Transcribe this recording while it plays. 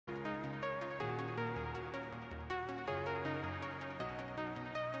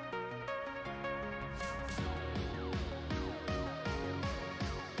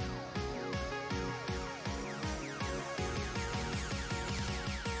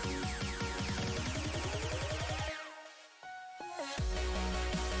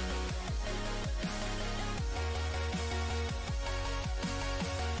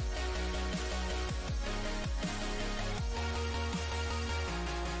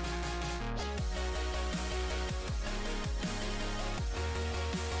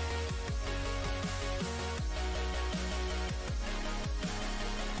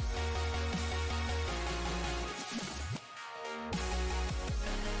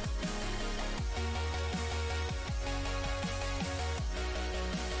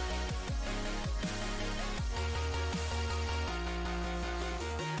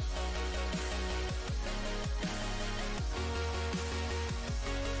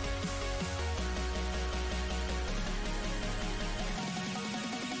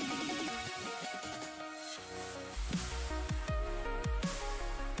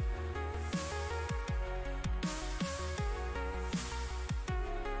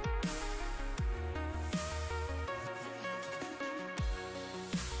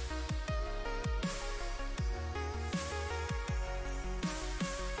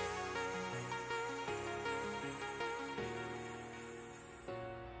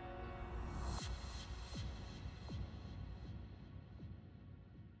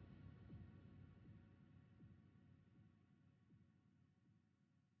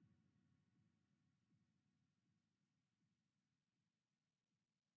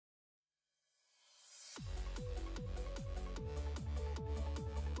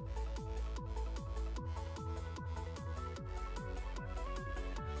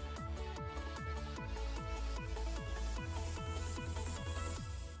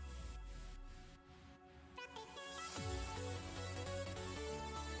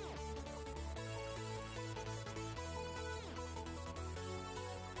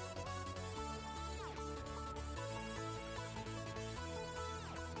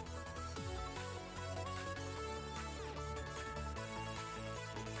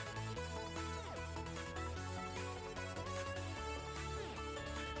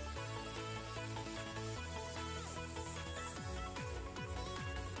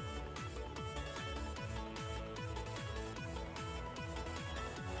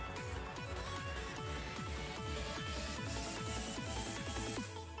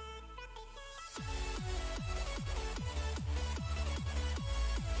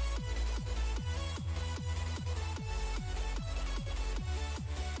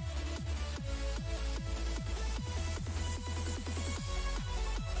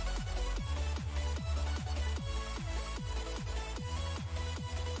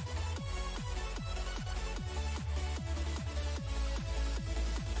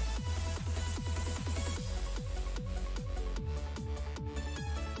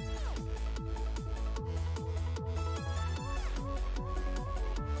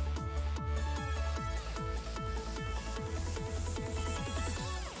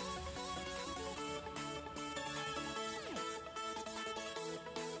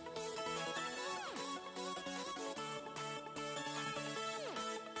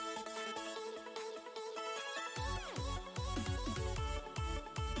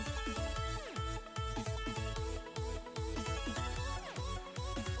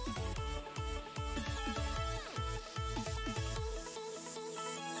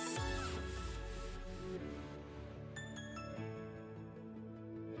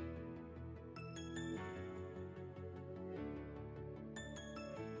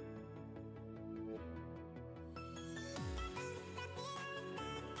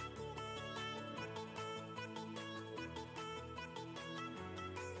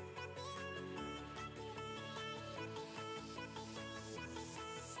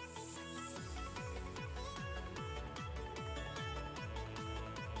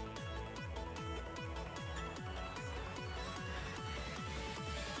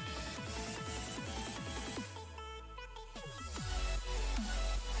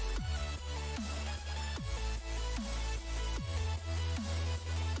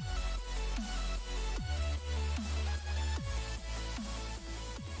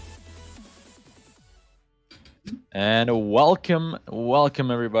And welcome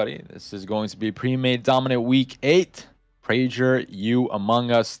everybody. This is going to be Premade Dominant Week 8. Prager, you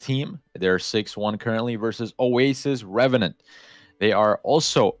Among Us team. They're 6-1 currently versus Oasis Revenant. They are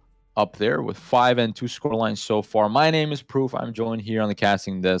also up there with 5-2 scorelines so far. My name is Proof. I'm joined here on the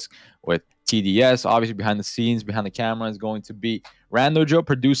casting desk with TDS. Obviously, behind the scenes, behind the camera is going to be Rando Joe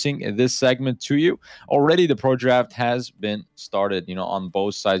producing this segment to you. Already, the pro draft has been started. On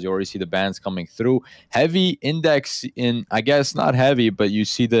both sides, you already see the bands coming through. Heavy index in, I guess, not heavy, but you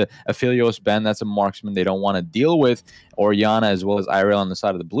see the Aphelios band. That's a marksman they don't want to deal with. Oriana as well as Irel on the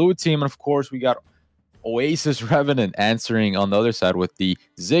side of the blue team. And of course, we got Oasis Revenant answering on the other side with the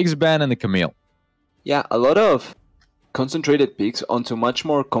Ziggs band and the Camille. Yeah, a lot of concentrated picks onto much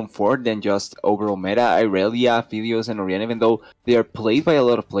more comfort than just overall meta. Irelia, Philios, and Oriana, even though they are played by a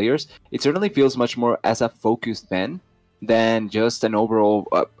lot of players, it certainly feels much more as a focused ban than just an overall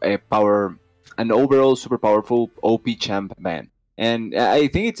super powerful OP champ ban. And I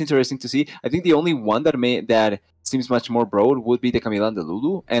think it's interesting to see. I think the only one that seems much more broad would be the Camila and the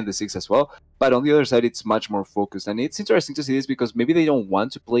Lulu and the Six as well. But on the other side, it's much more focused. And it's interesting to see this because maybe they don't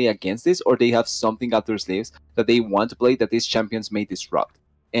want to play against this, or they have something up their sleeves that they want to play that these champions may disrupt.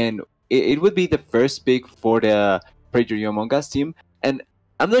 And it would be the first pick for the Prager Among Us team. And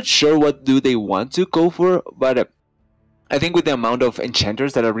I'm not sure what do they want to go for, but I think with the amount of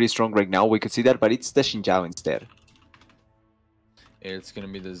enchanters that are really strong right now, we could see that, but it's the Xinjiao instead. It's going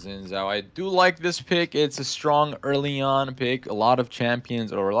to be the Xin Zhao. I do like this pick. It's a strong early on pick. A lot of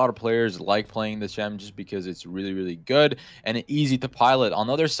champions or a lot of players like playing this champion just because it's really, really good and easy to pilot. On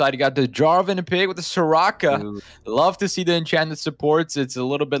the other side, you got the Jarvan pick with the Soraka. Ooh. Love to see the enchanted supports. It's a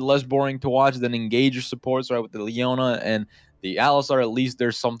little bit less boring to watch than Engager supports, right? With the Leona and the Alistar, at least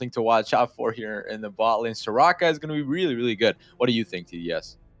there's something to watch out for here in the bot lane. Soraka is going to be really, really good. What do you think,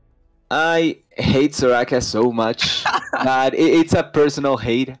 TDS? I hate Soraka so much that it's a personal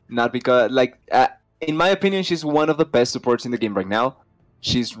hate, not because, in my opinion, she's one of the best supports in the game right now.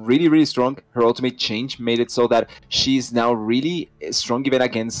 She's really, really strong. Her ultimate change made it so that she's now really strong even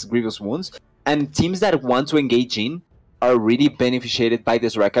against Grievous Wounds. And teams that want to engage in are really beneficiated by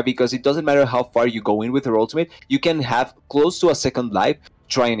this Soraka because it doesn't matter how far you go in with her ultimate, you can have close to a second life,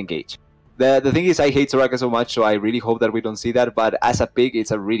 try and engage. The thing is, I hate Soraka so much, so I really hope that we don't see that. But as a pick,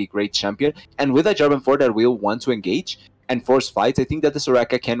 it's a really great champion. And with a Jarvan 4 that will want to engage and force fights, I think that the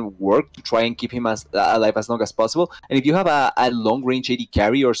Soraka can work to try and keep him alive as long as possible. And if you have a long-range AD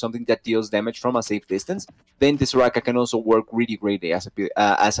carry or something that deals damage from a safe distance, then the Soraka can also work really greatly as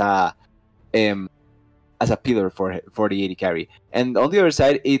a pillar for the AD carry. And on the other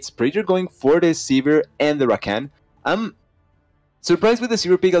side, it's Prager going for the Sivir and the Rakan. I'm surprised with the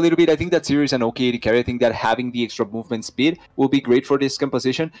Sivir pick a little bit. I think that Sivir is an okay AD carry. I think that having the extra movement speed will be great for this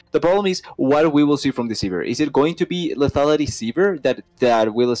composition. The problem is what we will see from the Sivir. Is it going to be lethality Sivir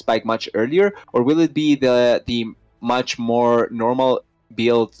that will spike much earlier, or will it be the much more normal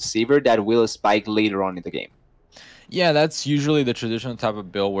build Sivir that will spike later on in the game? Yeah, that's usually the traditional type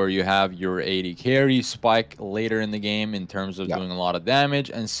of build where you have your AD carry spike later in the game in terms of doing a lot of damage,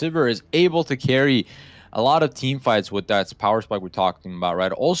 and Sivir is able to carry a lot of team fights with that power spike we're talking about,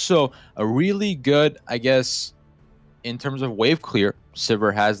 right? Also, a really good, I guess, in terms of wave clear,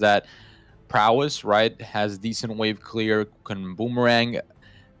 Sivir has that prowess, right? Has decent wave clear, can boomerang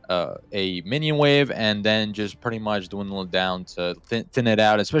a minion wave, and then just pretty much dwindle it down to thin it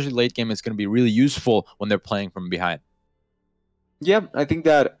out. Especially late game, it's going to be really useful when they're playing from behind. Yeah, I think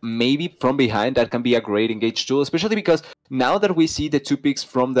that maybe from behind that can be a great engage tool, especially because now that we see the two picks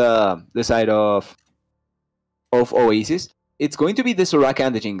from the side of Oasis, it's going to be the Soraka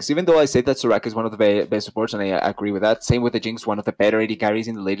and the Jinx. Even though I said that Soraka is one of the best supports, and I agree with that. Same with the Jinx, one of the better AD carries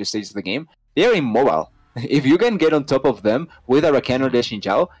in the later stages of the game. They are immobile. If you can get on top of them with a Rakan or the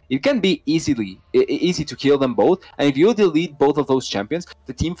Xinjiao, it can be easy to kill them both. And if you delete both of those champions,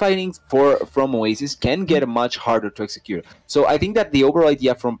 the team fighting from Oasis can get much harder to execute. So I think that the overall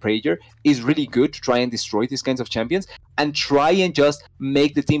idea from Prager is really good to try and destroy these kinds of champions and try and just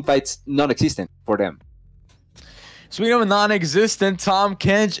make the team fights non-existent for them. Speaking of non-existent, Tahm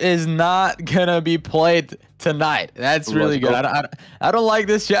Kench is not gonna be played tonight. That's really good. I don't like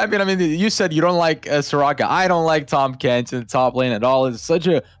this champion. I mean, you said you don't like Soraka. I don't like Tahm Kench in the top lane at all. It's such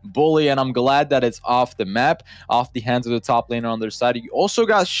a bully, and I'm glad that it's off the map, off the hands of the top laner on their side. You also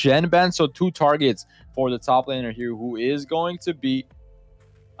got Shen banned, so 2 targets for the top laner here, who is going to be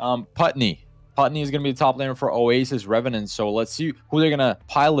Putney. Putney is going to be the top laner for Oasis Revenant, so let's see who they're going to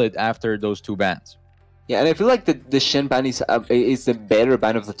pilot after those 2 bans. Yeah, and I feel like the Shen ban is the better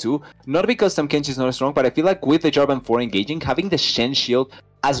ban of the two. Not because Tahm Kench is not strong, but I feel like with the Jarvan 4 engaging, having the Shen shield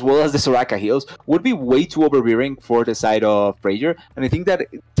as well as the Soraka heals would be way too overbearing for the side of Prager. And I think that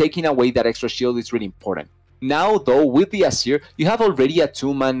taking away that extra shield is really important. Now, though, with the Asir, you have already a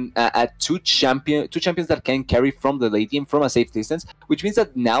two champions that can carry from the late game from a safe distance, which means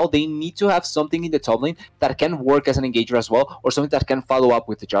that now they need to have something in the top lane that can work as an engager as well, or something that can follow up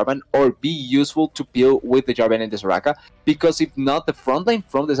with the Jarvan, or be useful to peel with the Jarvan and the Soraka. Because if not, the front line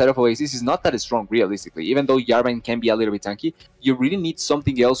from the side of Oasis is not that strong, realistically. Even though Jarvan can be a little bit tanky, you really need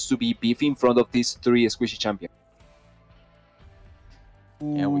something else to be beefy in front of these three squishy champions.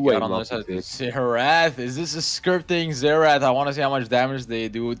 Yeah, we got on this Xerath. Is this a scripting Xerath? I want to see how much damage they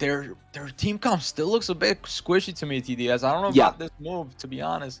do. Their team comp still looks a bit squishy to me, TDS. I don't know about this move, to be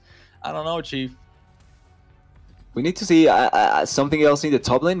honest. I don't know, Chief. We need to see something else in the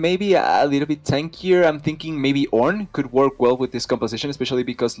top lane, maybe a little bit tankier. I'm thinking maybe Ornn could work well with this composition, especially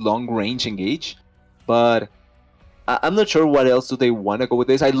because long range engage. But I'm not sure what else do they want to go with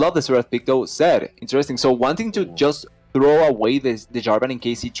this. I love the Xerath pick though. Said interesting. So wanting to just throw away the Jarvan in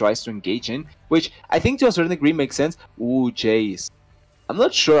case he tries to engage in, which I think to a certain degree makes sense. Ooh, Jace. I'm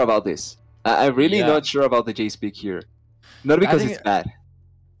not sure about this. I'm really not sure about the Jace pick here. Not because it's bad.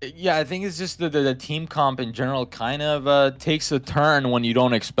 Yeah, I think it's just the team comp in general kind of takes a turn when you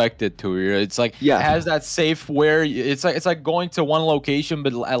don't expect it to. It's like it has that safe where it's like going to one location,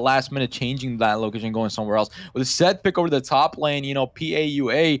 but at last minute changing that location, going somewhere else. With a set pick over the top lane, you know,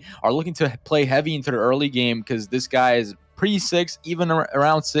 PAUA are looking to play heavy into the early game because this guy is pre-6, even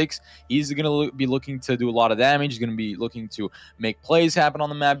around 6, he's going to be looking to do a lot of damage. He's going to be looking to make plays happen on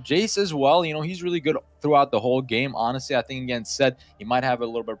the map. Jace as well, you know, he's really good throughout the whole game. Honestly, I think against Set, he might have a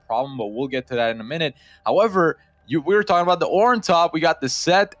little bit of problem, but we'll get to that in a minute. However, we were talking about the Ornn top. We got the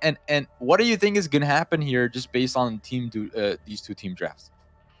Set, and what do you think is going to happen here just based on these two team drafts?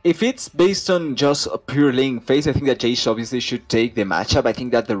 If it's based on just a pure lane phase, I think that Jace obviously should take the matchup. I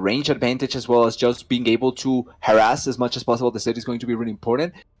think that the range advantage as well as just being able to harass as much as possible the set is going to be really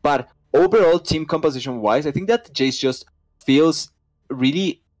important. But overall, team composition-wise, I think that Jace just feels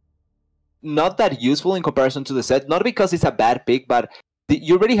really not that useful in comparison to the set. Not because it's a bad pick, but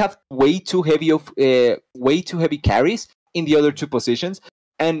you already have way too heavy carries in the other two positions.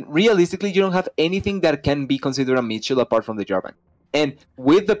 And realistically, you don't have anything that can be considered a mid shield apart from the Jarvan. And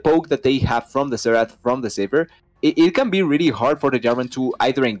with the poke that they have from the Xerath, from the Saver, it can be really hard for the Jarvan to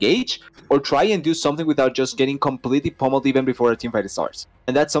either engage or try and do something without just getting completely pummeled even before a teamfight starts.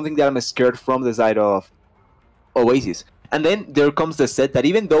 And that's something that I'm scared from the side of Oasis. And then there comes the set that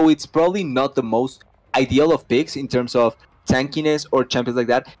even though it's probably not the most ideal of picks in terms of tankiness or champions like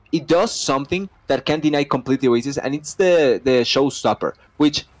that, it does something that can deny completely Oasis, and it's the showstopper,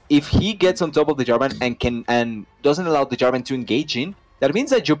 which if he gets on top of the Jarvan and doesn't allow the Jarvan to engage in, that means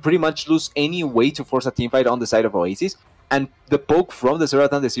that you pretty much lose any way to force a teamfight on the side of Oasis, and the poke from the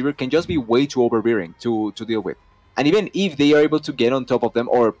Xerath and the Seaver can just be way too overbearing to deal with. And even if they are able to get on top of them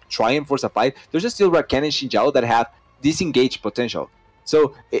or try and force a fight, there's still Rakan and Xin Zhao that have disengaged potential.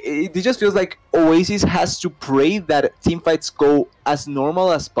 So it just feels like Oasis has to pray that teamfights go as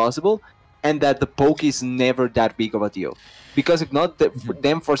normal as possible and that the poke is never that big of a deal. Because if not,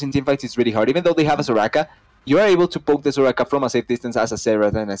 them forcing teamfights is really hard. Even though they have a Soraka, you are able to poke the Soraka from a safe distance as a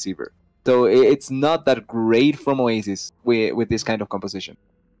Xerath and a Seaver. So it's not that great from Oasis with this kind of composition.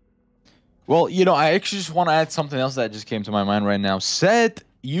 Well, you know, I actually just want to add something else that just came to my mind right now. Set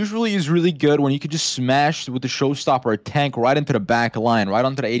usually is really good when you could just smash with the showstopper a tank right into the back line, right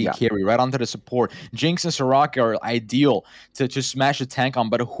onto the AD carry, right onto the support. Jinx and Soraka are ideal to just smash a tank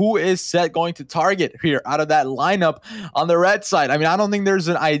on, but who is Set going to target here out of that lineup on the red side? I mean, I don't think there's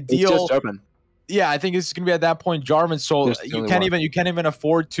an ideal. It's just Jarvan. Yeah, I think it's going to be at that point Jarvan. So you can't even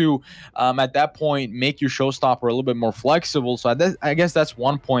afford to at that point make your showstopper a little bit more flexible. So I guess that's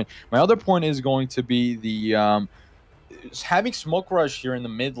one point. My other point is going to be the having Smoke Rush here in the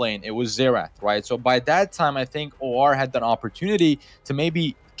mid lane. It was Xerath, right? So by that time, I think OR had that opportunity to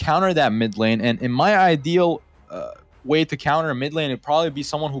maybe counter that mid lane. And in my ideal way to counter a mid lane, it'd probably be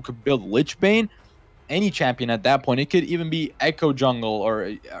someone who could build Lich Bane. Any champion at that point. It could even be Echo Jungle or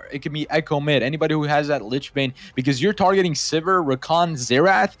it could be Echo Mid. Anybody who has that Lich Bane, because you're targeting Sivir, Rakan,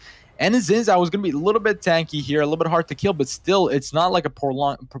 Xerath, and Zinza was going to be a little bit tanky here, a little bit hard to kill, but still, it's not like a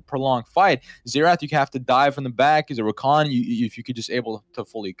prolonged fight. Xerath, you have to dive from the back. Is a Rakan, if you could just able to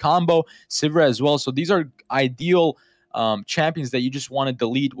fully combo. Sivir as well. So these are ideal champions that you just want to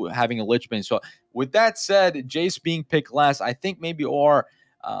delete having a Lich Bane. So with that said, Jace being picked last, I think maybe OR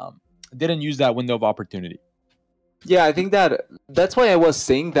didn't use that window of opportunity. Yeah, I think that's why I was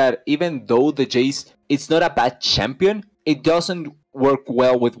saying that even though the Jace it's not a bad champion, it doesn't work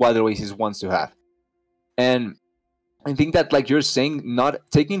well with what Oasis wants to have. And I think that, like you're saying, not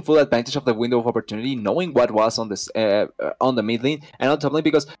taking full advantage of the window of opportunity, knowing what was on this on the mid lane and on top lane,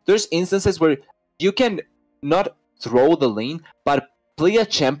 because there's instances where you can not throw the lane, but play a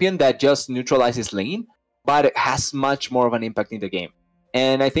champion that just neutralizes lane, but it has much more of an impact in the game.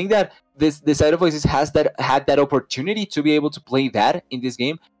 And I think that this side of Voices has had that opportunity to be able to play that in this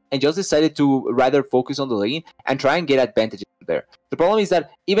game, and just decided to rather focus on the lane and try and get advantages there. The problem is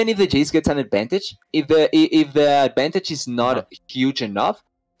that even if the Jace gets an advantage, if the advantage is Uh-huh. not huge enough,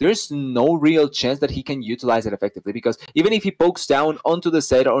 there's no real chance that he can utilize it effectively. Because even if he pokes down onto the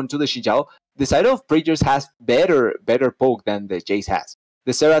side or onto the Xinjiao, the side of Pragers has better poke than the Jace has.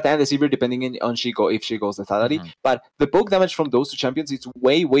 The Seraph and the Sivir, depending on if she goes lethality, but the poke damage from those two champions is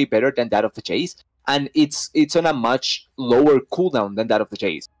way better than that of the Jace, and it's on a much lower cooldown than that of the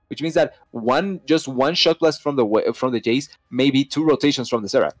Jace, which means that just one shot blast from the Jace, maybe two rotations from the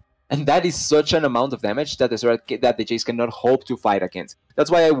Seraph, and that is such an amount of damage that the Jace cannot hope to fight against. That's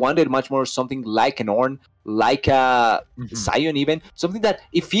why I wanted much more something like an Ornn, like a Sion, even something that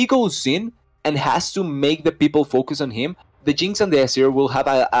if he goes in and has to make the people focus on him, the Jinx and the Azir will have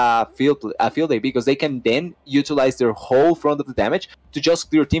a field day, because they can then utilize their whole front of the damage to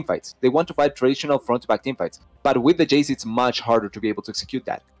just clear team fights. They want to fight traditional front to back team fights, but with the Jace, it's much harder to be able to execute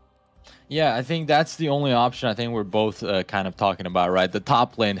that. Yeah, I think that's the only option I think we're both kind of talking about, right? The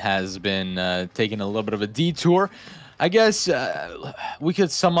top lane has been taking a little bit of a detour. I guess we could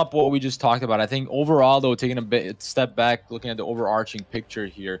sum up what we just talked about. I think overall, though, taking a step back, looking at the overarching picture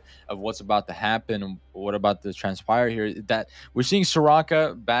here of what's about to happen and what about to transpire here, that we're seeing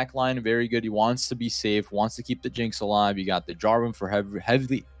Soraka backline very good. He wants to be safe, wants to keep the Jinx alive. You got the Jarvan for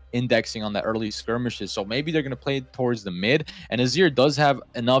heavily indexing on the early skirmishes, so maybe they're going to play towards the mid, and Azir does have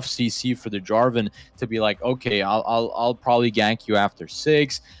enough CC for the Jarvan to be like, okay, I'll probably gank you after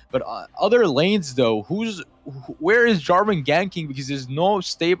 6. But other lanes though, where is Jarvan ganking? Because there's no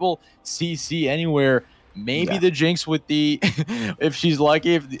stable CC anywhere. Maybe the Jinx with the if she's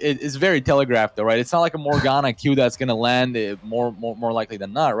lucky, it's very telegraphed though, right? It's not like a Morgana Q that's going to land more likely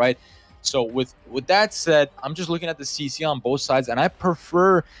than not, right? So with that said, I'm just looking at the CC on both sides, and I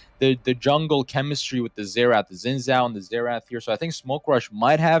prefer the jungle chemistry with the Xerath, the Xin Zhao and the Xerath here. So I think Smoke Rush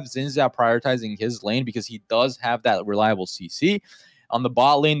might have Xin Zhao prioritizing his lane because he does have that reliable CC. On the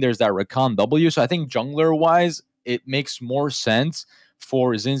bot lane, there's that Rakan W. So I think jungler-wise, it makes more sense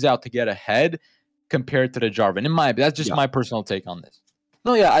for Xin Zhao to get ahead compared to the Jarvan. That's just my personal take on this.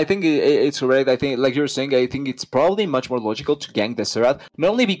 No, yeah, I think it's correct. I think, like you're saying, I think it's probably much more logical to gank the Serath,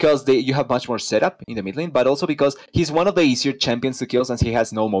 not only because you have much more setup in the mid lane, but also because he's one of the easier champions to kill since he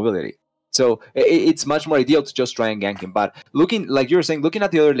has no mobility. So it's much more ideal to just try and gank him. But looking, like you were saying, looking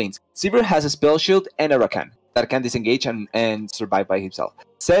at the other lanes, Sivir has a spell shield and a Rakan that can disengage and survive by himself.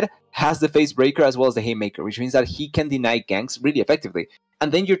 Zed has the face breaker as well as the haymaker, which means that he can deny ganks really effectively.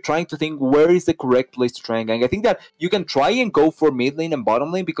 And then you're trying to think, where is the correct place to try and gank? I think that you can try and go for mid lane and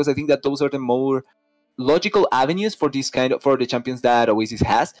bottom lane, because I think that those are the more logical avenues for the champions that Oasis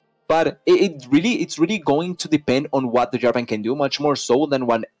has. But it's really going to depend on what the Jarvan can do, much more so than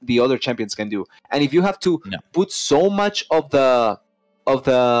what the other champions can do. And if you have to put so much of the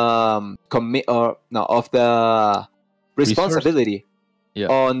responsibility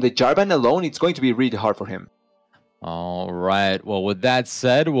on the Jarvan alone, it's going to be really hard for him. All right. Well, with that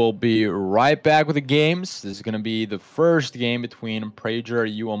said, we'll be right back with the games. This is going to be the first game between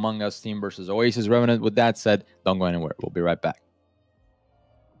Prager, You Among Us team versus Oasis Revenant. With that said, don't go anywhere. We'll be right back.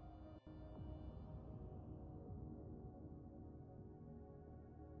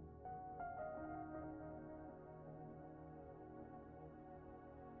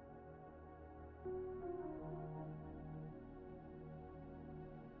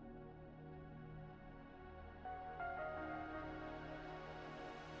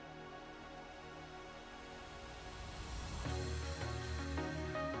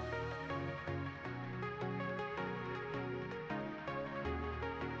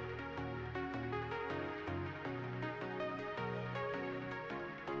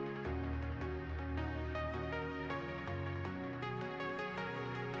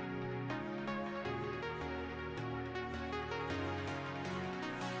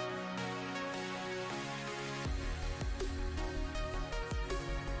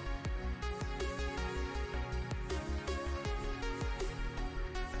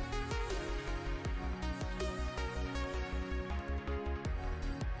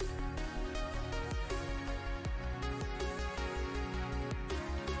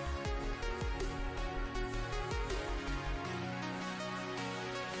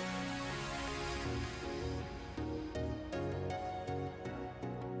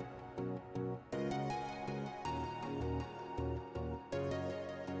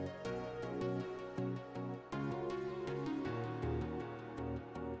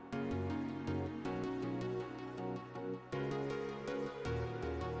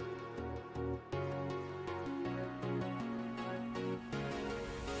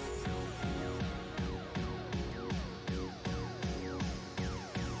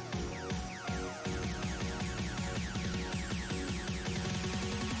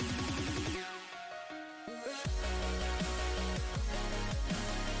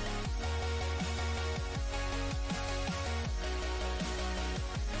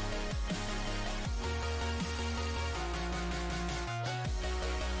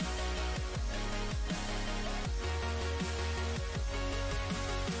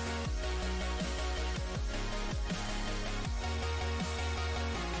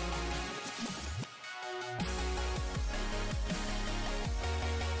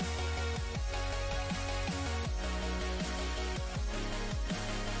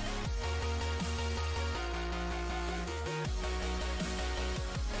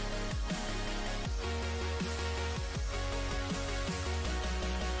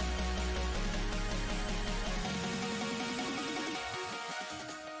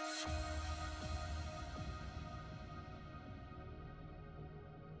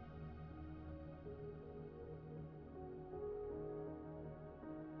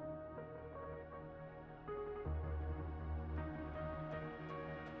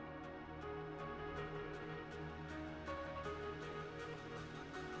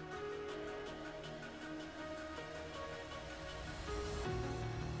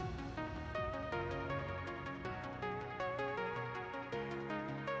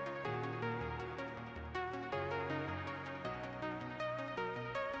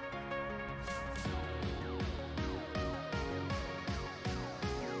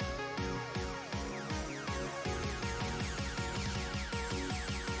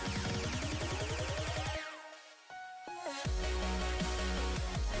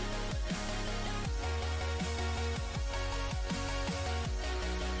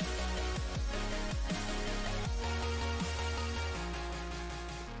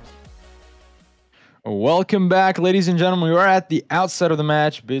 Welcome back, ladies and gentlemen. We are at the outset of the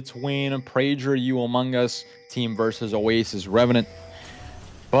match between Prager, You Among Us team versus Oasis Revenant.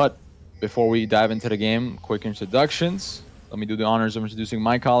 But before we dive into the game, quick introductions. Let me do the honors of introducing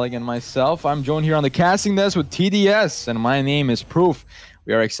my colleague and myself. I'm joined here on the casting desk with TDS, and my name is Proof.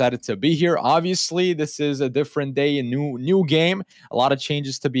 We are excited to be here. Obviously, this is a different day, a new game, a lot of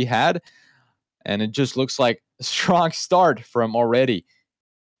changes to be had, and it just looks like a strong start from already.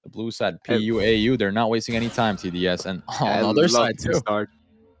 The blue side, PUAU, they're not wasting any time, TDS. And on the other side, too. Start.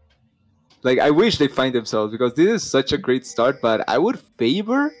 Like, I wish they find themselves, because this is such a great start, but I would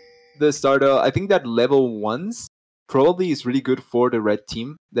favor the start of, I think that level 1s probably is really good for the red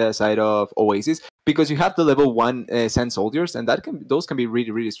team, the side of Oasis, because you have the level 1 Sand Soldiers, and those can be really,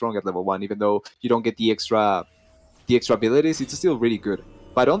 really strong at level 1, even though you don't get the extra abilities, it's still really good.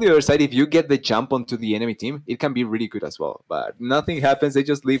 But on the other side, if you get the jump onto the enemy team, it can be really good as well. But nothing happens. They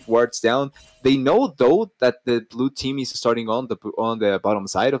just leave wards down. They know, though, that the blue team is starting on the bottom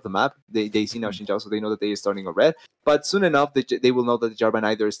side of the map. They see now Xinjiao, so they know that they are starting on red. But soon enough, they will know that the Jarvan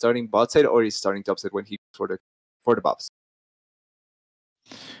either is starting bot side or is starting top side when he goes for the buffs.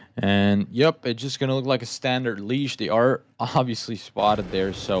 And yep, it's just gonna look like a standard leash. They are obviously spotted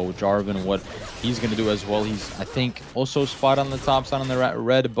there, so Jarvan, what he's gonna do as well, he's, I think, also spotted on the top side on the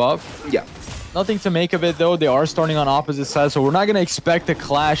red buff. Yeah. Nothing to make of it, though. They are starting on opposite sides, so we're not gonna expect a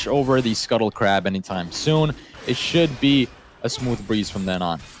clash over the Scuttle Crab anytime soon. It should be a smooth breeze from then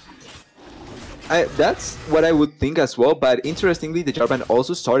on. That's what I would think as well, but interestingly, the Jarvan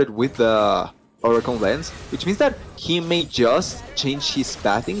also started with the Oracle Lens, which means that he may just change his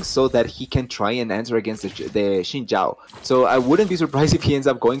pathing so that he can try and answer against the Xinjiao. So I wouldn't be surprised if he ends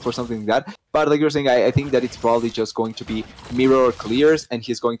up going for something like that. But like you're saying, I think that it's probably just going to be mirror clears, and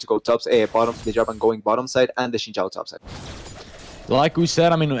he's going to go bottom, the Jarvan going bottom side, and the Xinjiao top side. Like we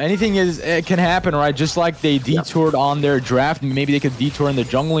said, I mean, anything it can happen, right? Just like they detoured on their draft, maybe they could detour in the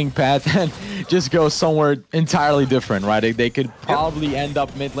jungling path and just go somewhere entirely different, right? They could probably end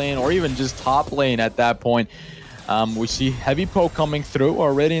up mid lane or even just top lane at that point. We see heavy poke coming through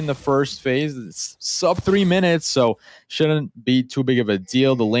already in the first phase. It's sub 3 minutes, so shouldn't be too big of a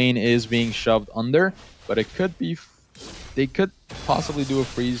deal. The lane is being shoved under, but it could be, they could possibly do a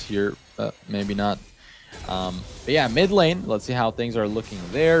freeze here, but maybe not. But yeah, mid lane, let's see how things are looking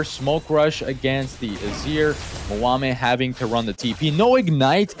there. Smoke rush against the Azir. Mwame having to run the TP. No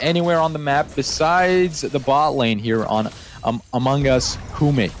ignite anywhere on the map besides the bot lane here on Among Us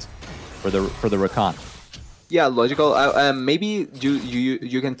crewmate for the Rakan. Yeah, logical. Maybe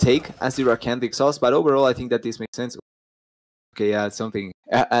you can take as the Rakan the exhaust, but overall I think that this makes sense. Okay, yeah, something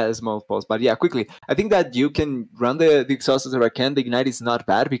a small pause, but yeah, quickly. I think that you can run the exhaust as a Rakan. The ignite is not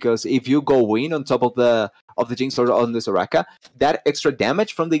bad, because if you go in on top of the Jinx or on the Soraka, that extra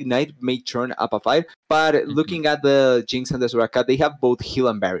damage from the ignite may turn up a fight. But looking at the Jinx and the Soraka, they have both heal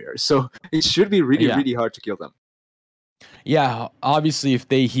and barriers, so it should be really hard to kill them. Yeah, obviously, if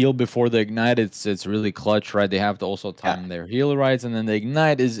they heal before the ignite, it's really clutch, right? They have to also time their heal rights, and then the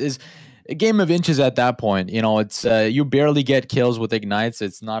ignite is a game of inches at that point. You know, it's you barely get kills with ignites.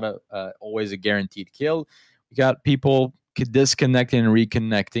 It's not always a guaranteed kill. We got people disconnecting and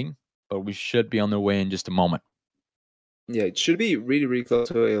reconnecting, but we should be on their way in just a moment. Yeah, it should be really close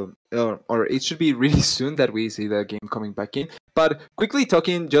to, or it should be really soon that we see the game coming back in. But quickly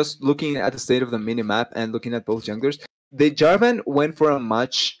talking, just looking at the state of the minimap and looking at both junglers, the Jarvan went for a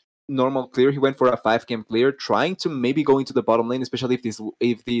much normal clear. He went for a 5-camp clear, trying to maybe go into the bottom lane, especially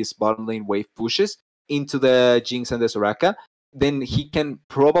if this bottom lane wave pushes into the Jinx and the Soraka. Then he can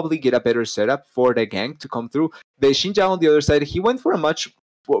probably get a better setup for the gank to come through. The Xinjiao on the other side, he went for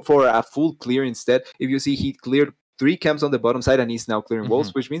a full clear instead. If you see, he cleared 3 camps on the bottom side, and he's now clearing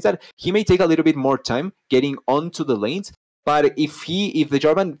walls, which means that he may take a little bit more time getting onto the lanes. But if the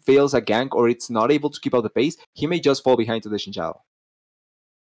Jarvan fails a gank or it's not able to keep up the pace, he may just fall behind to the Xinjiao.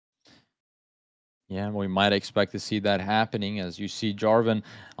 Yeah, we might expect to see that happening. As you see Jarvan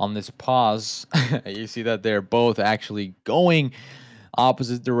on this pause, you see that they're both actually going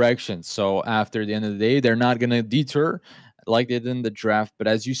opposite directions. So after the end of the day, they're not going to deter like they did in the draft. But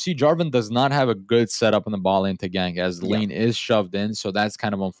as you see, Jarvan does not have a good setup in the ball lane to gank, as the lane is shoved in. So that's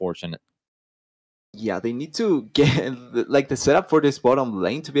kind of unfortunate. Yeah, they need to get like the setup for this bottom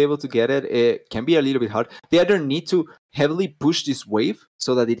lane to be able to get it. It can be a little bit hard. They either need to heavily push this wave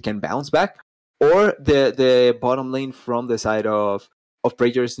so that it can bounce back, or the bottom lane from the side of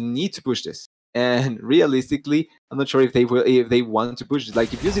Pragers need to push this. And realistically, I'm not sure if they want to push it.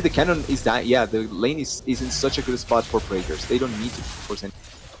 Like, if you see the cannon is that, yeah, the lane is in such a good spot for Pragers. They don't need to force anything.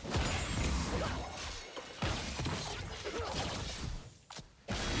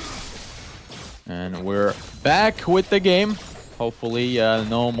 And we're back with the game. Hopefully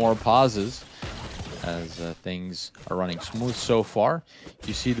no more pauses as things are running smooth so far.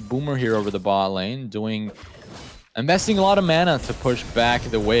 You see the Boomer here over the bot lane investing a lot of mana to push back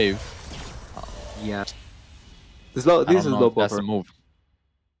the wave. Yeah. This is low buffer. That's the move.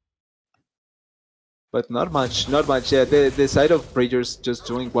 But not much. Yeah, the side of Prager's just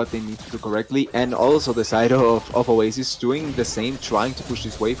doing what they need to do correctly, and also the side of Oasis doing the same, trying to push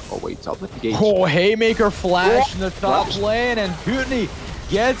this wave. Oh wait, top lane engage. Oh, Haymaker flash in the top lane, and Mutiny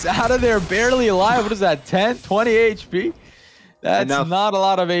gets out of there barely alive. What is that, 10, 20 HP? That's not a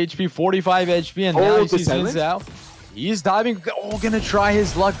lot of HP, 45 HP, and now he sees Zins out. He's diving, gonna try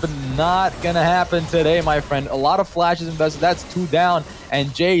his luck, but not gonna happen today, my friend. A lot of flashes invested, that's 2 down, and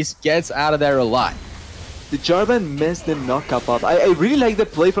Jace gets out of there alive. The Jarvan missed the knockup up. I really like the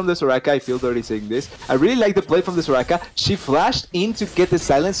play from the Soraka. I feel dirty saying this. I really like the play from the Soraka. She flashed in to get the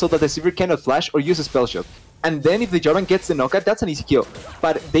silence so that the Sivir cannot flash or use a spell shot. And then if the Jarvan gets the knockout, that's an easy kill.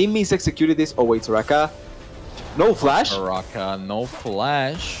 But they mis-executed this. Oh wait, Soraka. No flash. Soraka, no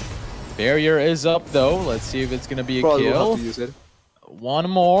flash. Barrier is up though. Let's see if it's gonna be a Probably kill. will have to use it. One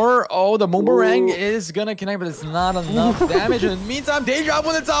more. Oh, the boomerang is gonna connect, but it's not enough damage. In the meantime, Daydrop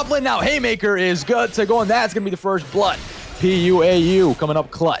with the top lane now. Haymaker is good to go, and that's gonna be the first blood. PUAU coming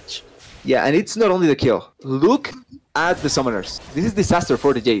up clutch. Yeah, and it's not only the kill. Look at the summoners. This is disaster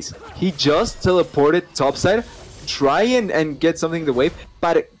for the Jace. He just teleported topside, try and get something in the wave,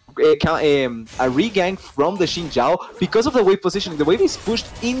 but a regank from the Xin Zhao because of the wave positioning. The wave is pushed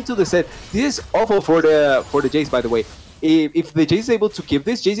into the set. This is awful for the Jace, by the way. If the Jace is able to keep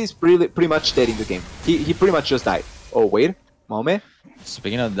this, Jace is pretty much dead in the game. He pretty much just died. Oh wait, Moame.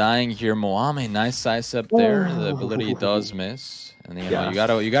 Speaking of dying here, Moame, nice size up there. The ability does miss, and you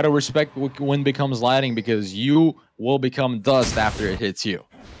know you gotta respect when becomes lightning because you will become dust after it hits you.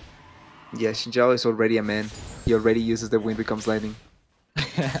 Yeah, Xin Zhao is already a man. He already uses the wind becomes lightning.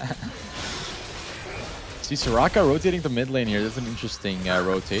 See Soraka rotating the mid lane here. That's an interesting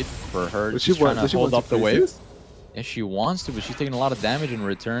rotate for her. Does She's trying to hold up the wave. This? Yeah, she wants to, but she's taking a lot of damage in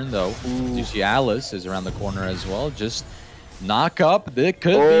return, though. You see Alice is around the corner as well. Just knock up. It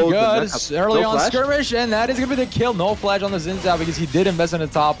could be good. Early on skirmish, and that is going to be the kill. No flash on the Xin Zhao because he did invest in the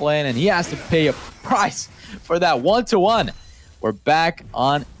top lane, and he has to pay a price for that 1-to-1. We're back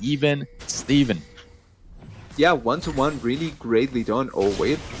on even Steven. Yeah, 1-to-1, really greatly done. Oh,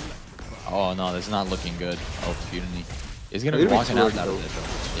 wait. Oh, no, that's not looking good. Oh, Mutiny. He's going to be walking out of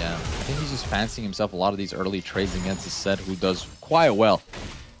it. Yeah, I think he's just fancying himself a lot of these early trades against a set who does quite well.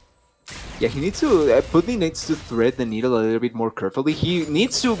 Yeah, he needs to, Putney needs to thread the needle a little bit more carefully. He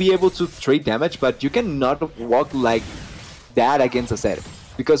needs to be able to trade damage, but you cannot walk like that against a set.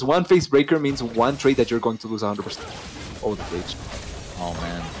 Because one face breaker means one trade that you're going to lose 100%. Oh, the cage. Oh,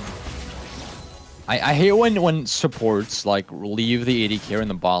 man. I hate when supports like leave the AD carry in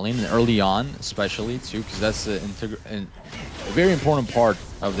the bot lane, and early on especially too, because that's a very important part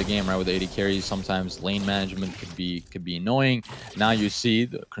of the game, right? With the AD carry, sometimes lane management could be annoying. Now you see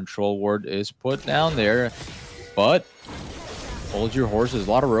the control ward is put down there, but hold your horses. A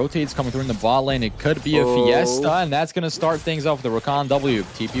lot of rotates coming through in the bot lane. It could be a fiesta, and that's going to start things off with the Rakan W.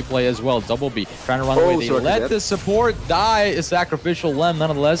 TP play as well. Double B trying to run away. They let the support die. A sacrificial Lem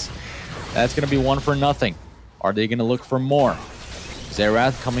nonetheless. That's going to be 1-for-0. Are they going to look for more?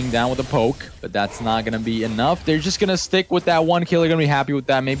 Xerath coming down with a poke, but that's not going to be enough. They're just going to stick with that 1 kill. They're going to be happy with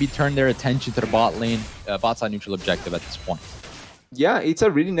that. Maybe turn their attention to the bot lane, bot side neutral objective at this point. Yeah, it's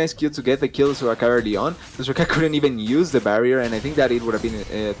a really nice kill to get the kill Soraka early on. The Soraka couldn't even use the barrier, and I think that it would have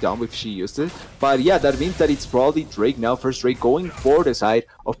been dumb if she used it. But yeah, that means that it's probably Drake now. First Drake going for the side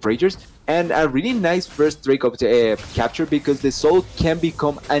of Prager's. And a really nice first Drake capture because the soul can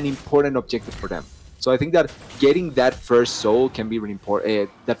become an important objective for them. So I think that getting that first soul can be really important.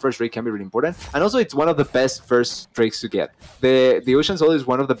 That first Drake can be really important. And also it's one of the best first Drakes to get. The Ocean Soul is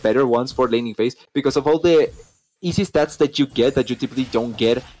one of the better ones for laning phase because of all the easy stats that you get that you typically don't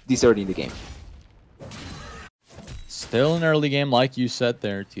get this early in the game. Still an early game, like you said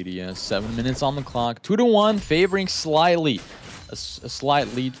there, TDS. 7 minutes on the clock. 2-to-1, favoring slightly. A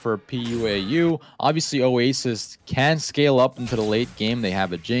slight lead for PUAU. Obviously, Oasis can scale up into the late game. They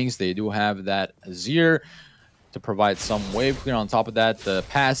have a Jinx. They do have that Azir to provide some wave clear. On top of that, the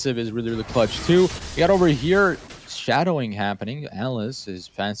passive is really, really clutch too. We got over here shadowing happening. Alice is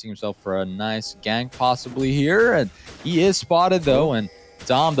fancying himself for a nice gank possibly here. And he is spotted though. And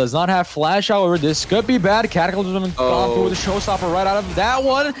Dom does not have flash, however, this could be bad. Cataclysm has gone through with a showstopper right out of that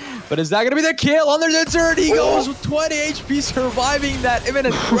one. But is that going to be the kill? Under the turn, he goes with 20 HP, surviving that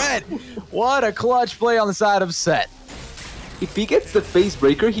imminent threat. What a clutch play on the side of Set. If he gets the face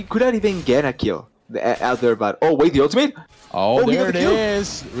breaker, he couldn't even get a kill. out there, but oh wait, the ultimate? Oh, there it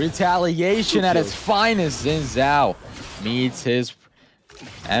is. Retaliation at its finest. Xin Zhao meets his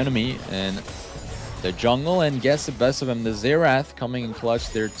enemy in the jungle and gets the best of him. The Xerath coming in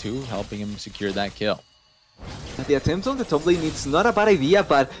clutch there too, helping him secure that kill. The attempt on the top lane, it's not a bad idea,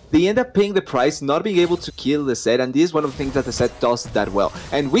 but they end up paying the price, not being able to kill the set, and this is one of the things that the set does that well.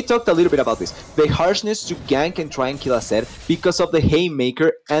 And we talked a little bit about this. The harshness to gank and try and kill a set because of the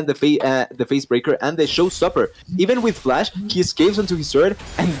Haymaker and the Face Breaker and the Showstopper. Even with Flash, he escapes onto his sword,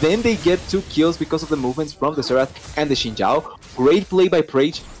 and then they get 2 kills because of the movements from the Xerath and the Xin Zhao. Great play by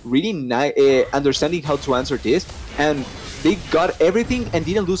Prager, really nice, understanding how to answer this, and they got everything and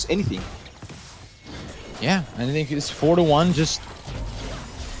didn't lose anything. Yeah, I think it's 4-1. Just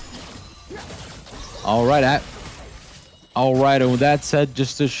all right. And with that said,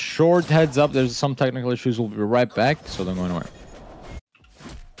 just a short heads up. There's some technical issues. We'll be right back. So don't go anywhere.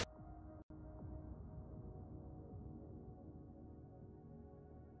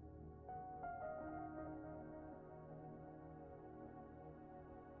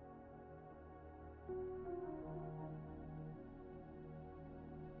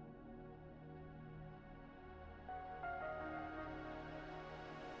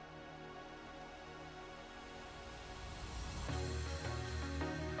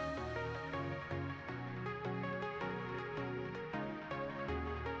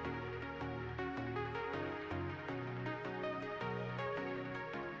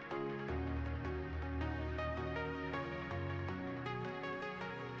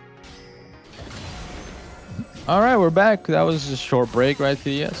 All right, we're back. That was a short break, right,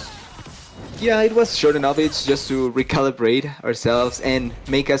 TS? Yeah, it was short enough. It's just to recalibrate ourselves and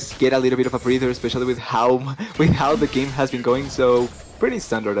make us get a little bit of a breather, especially with how the game has been going. So pretty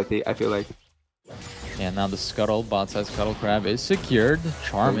standard, I feel like. Yeah, now the Scuttle, bot side Scuttle Crab is secured.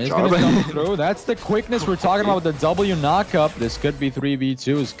 Charm is going to come through. That's the quickness we're talking about with the W knockup. This could be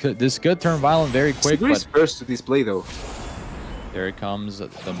 3v2. This could turn violent very quick. But first to display though. There comes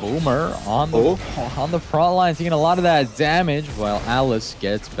the Boomer on the front line, taking a lot of that damage while Alice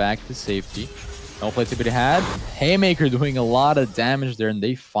gets back to safety. No place to be had. Haymaker doing a lot of damage there, and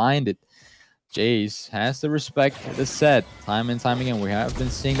they find it. Jace has to respect the set time and time again. We have been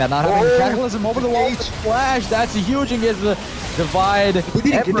seeing that not having Cataclysm over the wall. Flash, that's a huge engagement. Divide.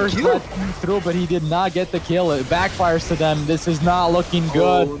 Emperor's through, but he did not get the kill. It backfires to them. This is not looking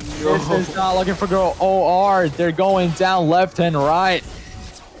good. Oh, no. This is not looking for good. OR. They're going down left and right.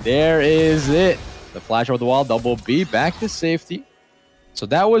 There is it. The flash over the wall. Double B back to safety. So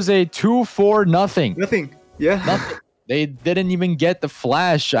that was a 2-4 nothing. Nothing. Yeah. Nothing. They didn't even get the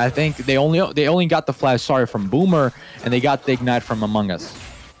flash. I think they only got the flash, sorry, from Boomer, and they got the ignite from Among Us.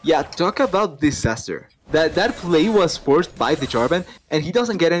 Yeah, talk about disaster. That play was forced by the Jarvan, and he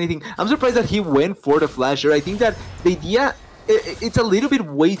doesn't get anything. I'm surprised that he went for the flasher. I think that the idea, it's a little bit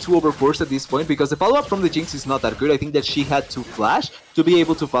way too overforced at this point, because the follow-up from the Jinx is not that good. I think that she had to flash to be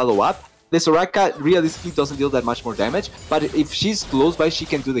able to follow up. The Soraka realistically doesn't deal that much more damage, but if she's close by, she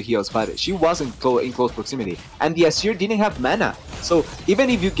can do the heals, but she wasn't in close proximity. And the Asir didn't have mana, so even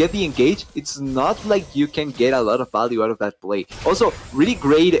if you get the engage, it's not like you can get a lot of value out of that play. Also, really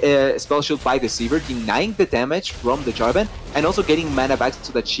great spell shield by the Seaver, denying the damage from the Jarvan, and also getting mana back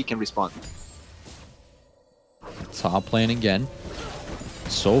so that she can respawn. Top lane again.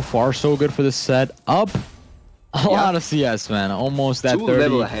 So far, so good for the set. Up. A lot of CS, man. Almost that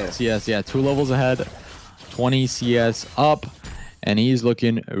 30 CS. Yeah, 2 levels ahead. 20 CS up. And he's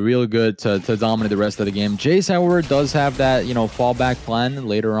looking real good to dominate the rest of the game. Jace, however, does have that, fallback plan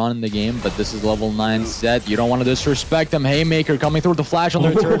later on in the game. But this is level 9 set. You don't want to disrespect him. Haymaker coming through with the flash on the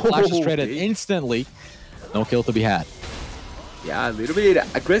return. Flash is traded instantly. No kill to be had. Yeah, a little bit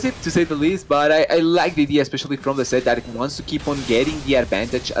aggressive to say the least. But I like the idea, especially from the set, that it wants to keep on getting the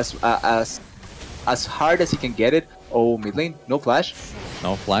advantage as hard as he can get it. Oh, mid lane, no flash.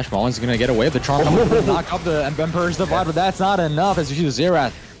 No flash. Marlon's gonna get away with the charm. Knock up the Emperor's Divide, but that's not enough as you see the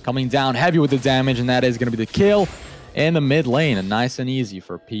Xerath coming down heavy with the damage, and that is gonna be the kill in the mid lane. And nice and easy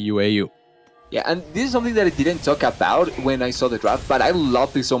for PUAU. Yeah, and this is something that I didn't talk about when I saw the draft, but I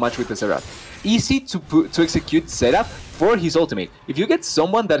love this so much with the Xerath. Easy to execute setup for his ultimate. If you get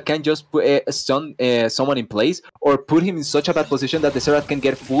someone that can just stun someone in place or put him in such a bad position that the Xerath can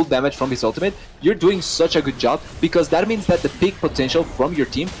get full damage from his ultimate, you're doing such a good job, because that means that the peak potential from your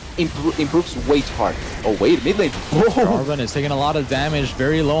team improves way too hard. Oh wait, mid lane. Jarvan is taking a lot of damage,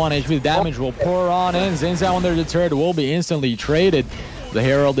 very low on HP. The damage will pour on in. Xin Zhao when they're deterred will be instantly traded. The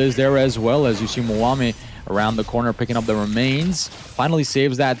Herald is there as well, as you see Mwame around the corner picking up the remains. Finally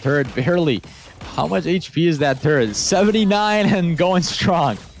saves that turret barely. How much HP is that turret? 79 and going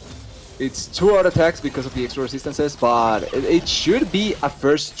strong. It's 2 auto attacks because of the extra resistances, but it should be a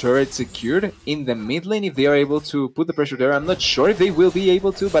first turret secured in the mid lane if they are able to put the pressure there. I'm not sure if they will be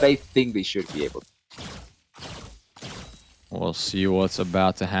able to, but I think they should be able to. We'll see what's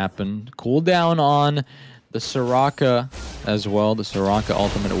about to happen. Cooldown on the Soraka as well. The Soraka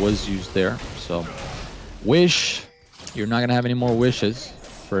ultimate was used there. So, Wish, you're not going to have any more wishes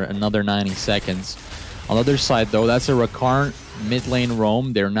for another 90 seconds. On the other side, though, that's a Rakarn mid lane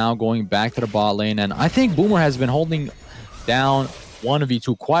roam. They're now going back to the bot lane. And I think Boomer has been holding down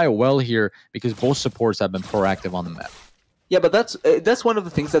 1v2 quite well here because both supports have been proactive on the map. Yeah, but that's one of the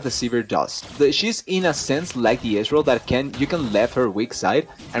things that the Sivir does. She's in a sense like the Ezreal that you can left her weak side,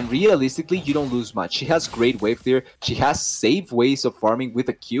 and realistically you don't lose much. She has great wave clear, she has safe ways of farming with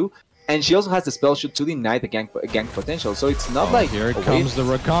a Q, and she also has the spell shoot to deny the gank potential. So it's not like here comes the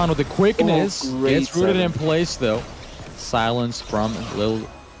Rakan with the quickness. Gets rooted in place though. Silence from Lil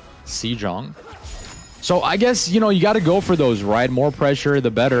Sejong. So I guess you got to go for those, right? More pressure the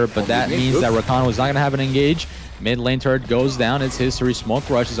better, but that means that Rakan was not going to have an engage. Mid lane turret goes down. It's history. Smoke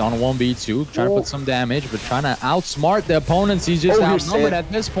Rush is on 1v2. Trying to put some damage, but trying to outsmart the opponents. He's just outnumbered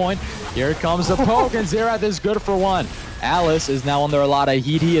at this point. Here comes the poke, and Xerath is good for one. Alice is now under a lot of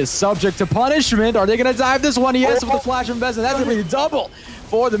heat. He is subject to punishment. Are they going to dive this one? Yes, with the flash investment. That's going to be double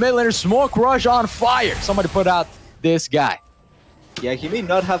for the mid laner. Smoke Rush on fire. Somebody put out this guy. Yeah, he may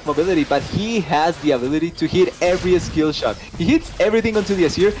not have mobility, but he has the ability to hit every skill shot. He hits everything onto the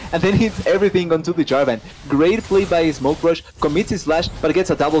Azir, and then hits everything onto the Jarvan. Great play by his Smoke Rush, commits his flash, but gets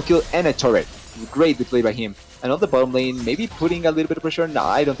a double kill and a turret. Great play by him. And on the bottom lane, maybe putting a little bit of pressure. No,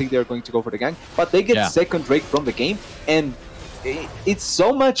 I don't think they're going to go for the gank, but they get second Drake from the game, and it's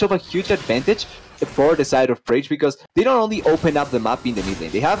so much of a huge advantage for the side of Prager because they don't only open up the map in the mid lane,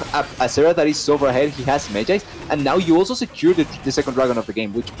 they have a Serra that is so far ahead, he has Magi's, and now you also secure the second dragon of the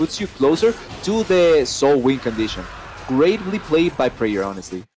game, which puts you closer to the soul win condition. Greatly played by Prager,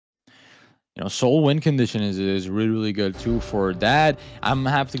 honestly. Soul win condition is really, really good too for that. I'm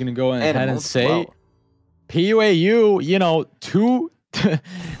gonna go ahead and say PUAU, two,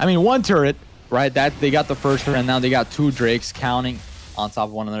 I mean, one turret, right? That they got the first turret, and now they got 2 Drakes counting on top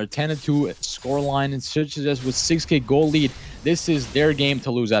of one another. 10-2 scoreline, and such as with 6K goal lead. This is their game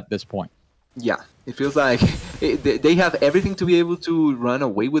to lose at this point. Yeah, it feels like they have everything to be able to run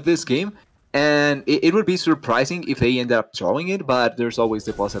away with this game, and it would be surprising if they end up drawing it, but there's always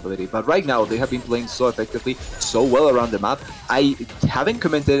the possibility. But right now, they have been playing so effectively, so well around the map. I haven't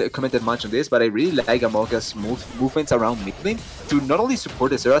commented much on this, but I really like Amoga's movements around mid lane to not only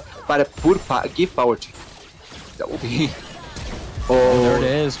support the Seraph, but give power to him. That will be... Oh, there it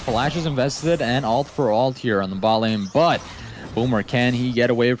is. Flash is invested and ult for ult here on the bot lane, but Boomer, can he get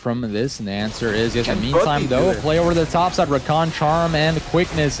away from this? And the answer is yes. In the meantime, though, play over the top side. Rakan Charm and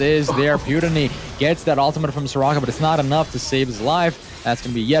quickness is there. Putiny gets that ultimate from Soraka, but it's not enough to save his life. That's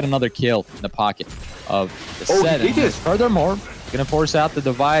going to be yet another kill in the pocket of the set. Furthermore, going to force out the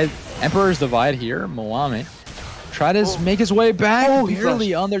divide, Emperor's Divide here. Moame try to make his way back,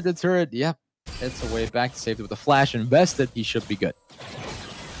 barely under the turret. Yep. It's a way back to save it with a flash invested. He should be good.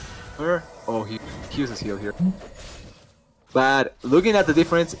 Oh, he uses heal here. But looking at the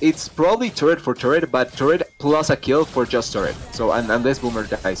difference, it's probably turret for turret, but turret plus a kill for just turret. So unless Boomer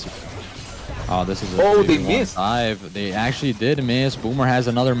dies here. Oh, this is a they missed. Dive. They actually did miss. Boomer has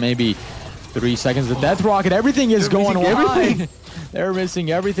another maybe 3 seconds. The Death Rocket, everything is going wide. They're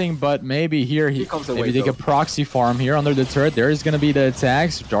missing everything, but maybe here maybe they could proxy farm here under the turret. There is going to be the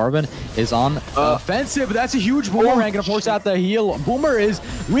attacks. Jarvan is on offensive. That's a huge boomerang. Going to force out the heal. Boomer is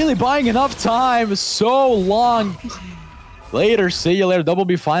really buying enough time. So long. Later, see you later. Double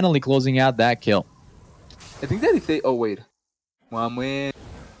B finally closing out that kill. I think that if they... Oh, wait. Moame.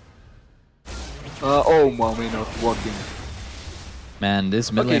 Moame not walking. Man,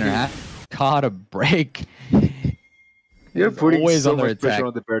 this mid laner caught a break. You're putting so much pressure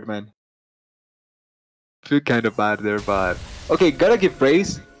on the Birdman. Feel kind of bad there, but... Okay, gotta give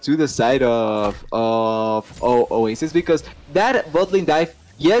praise to the side of Oasis, because that bot lane dive,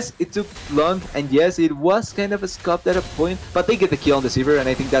 yes, it took long, and yes, it was kind of a scuffed at a point, but they get the kill on the Sivir, and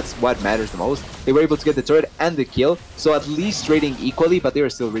I think that's what matters the most. They were able to get the turret and the kill, so at least trading equally, but they were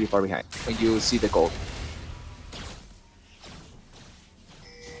still really far behind when you see the gold.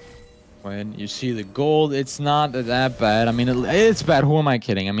 When you see the gold, it's not that bad. I mean, it's bad. Who am I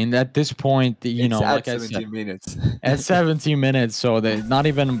kidding? I mean, at this point, you know, like I said, 17 minutes. At 17 minutes, so not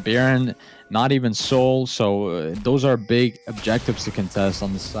even Baron, not even Soul. So those are big objectives to contest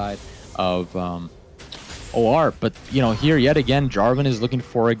on the side of OR. But, you know, here yet again, Jarvan is looking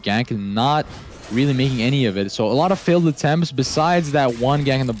for a gank and not really making any of it. So a lot of failed attempts besides that one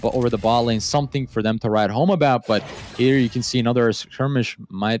gang over the bot lane, something for them to write home about. But here you can see another skirmish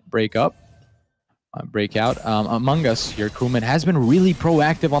might break out. Among Us, your crewman has been really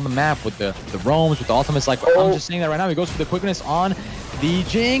proactive on the map with the roams, with the ultimates. Like I'm just saying that right now. He goes for the quickness on the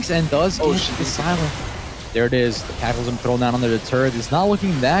Jinx and does get the silent. There it is. The Cataclysm thrown down under the turret. It's not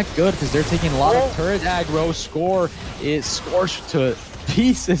looking that good because they're taking a lot of turret aggro. Score is scorched to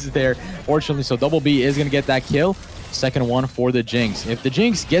pieces there, fortunately. So Double B is going to get that kill. Second one for the Jinx. If the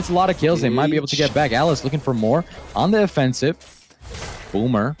Jinx gets a lot of kills, they might be able to get back. Alice looking for more on the offensive.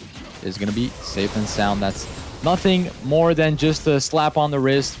 Boomer is going to be safe and sound. That's nothing more than just a slap on the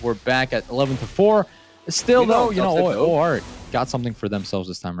wrist. We're back at 11-4. Still, though, you know, OR got something for themselves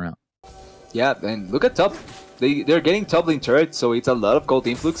this time around. Yeah, and look at top. They're getting top lane turret, so it's a lot of gold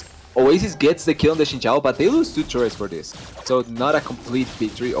influx. Oasis gets the kill on the Xin Zhao, but they lose 2 turrets for this. So not a complete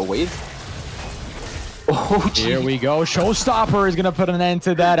victory. Oasis. Oh, here we go. Showstopper is going to put an end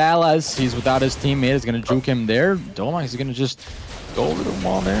to that. Alice, he's without his teammate, is going to juke him there. Doma is going to just go over the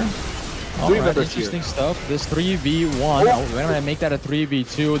wall there. All right, interesting stuff. This 3v1. Oh, we're going to make that a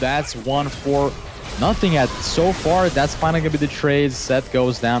 3v2. That's 1-4. Nothing at so far. That's finally going to be the trades. Seth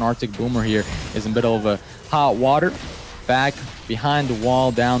goes down. Arctic Boomer here is in a bit of a hot water. Back behind the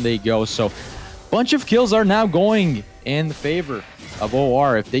wall. Down they go. So bunch of kills are now going in favor of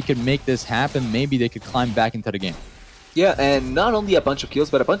OR. If they could make this happen, maybe they could climb back into the game. Yeah, and not only a bunch of kills,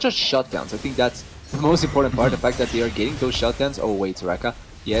 but a bunch of shutdowns. I think that's the most important part. The fact that they are getting those shutdowns. Oh, wait, Soraka.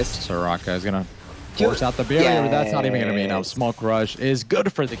 Yes. Soraka is going to force out the barrier. But that's not even going to be enough. Smoke Rush is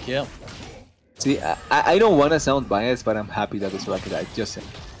good for the kill. See, I don't want to sound biased, but I'm happy that the Soraka died. Just saying.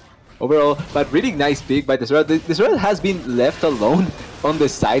 Overall, but really nice pick by the Soraka. The Soraka has been left alone on the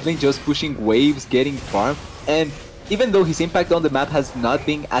side lane, just pushing waves, getting farm. And even though his impact on the map has not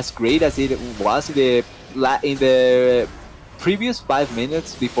been as great as it was in the previous 5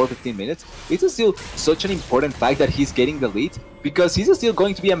 minutes before 15 minutes, it's still such an important fact that he's getting the lead, because he's still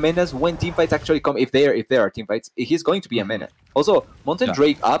going to be a menace when teamfights actually come. If there are teamfights, he's going to be a menace. Also, Mountain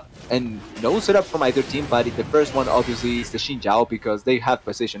Drake up, and no setup from either team, but the first one obviously is the Xin Zhao, because they have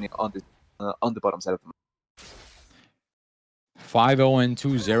positioning on the bottom side of the map. 5-0-2.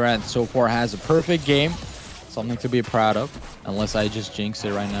 Xerath so far has a perfect game. Something to be proud of, unless I just jinx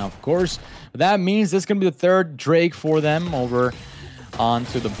it right now, of course. But that means this is going to be the third Drake for them over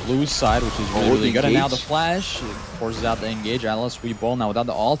onto the blue side, which is really good. And now the flash forces out the engage. Alice Weeball now without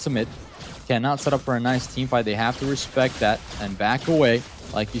the ultimate cannot set up for a nice team fight. They have to respect that and back away.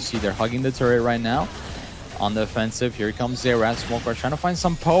 Like you see, they're hugging the turret right now. On the offensive, here comes Xerath. Smoke Rush trying to find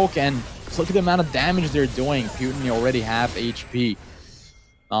some poke, and look at the amount of damage they're doing. Putin already half HP.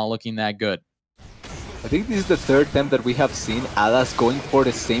 Not looking that good. I think this is the third time that we have seen Alas going for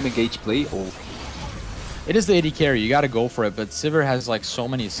the same engage play. Oh. It is the AD carry, you gotta go for it, but Sivir has like so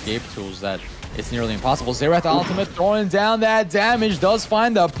many escape tools that it's nearly impossible. Xerath ultimate throwing down that damage, does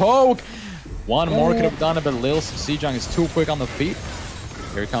find the poke. One more could have done it, but Lil Sejong is too quick on the feet.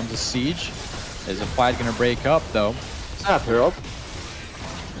 Here comes the siege. Is a fight gonna break up though? It's not turret.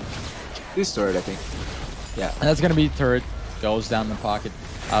 This turret, I think. Yeah. And that's gonna be turret. Goes down the pocket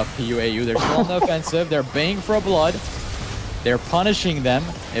of PUAU. They're still on the offensive. They're baying for a blood. They're punishing them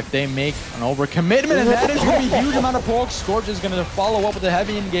if they make an overcommitment, and that is going to be a huge amount of poke. Scorch is going to follow up with a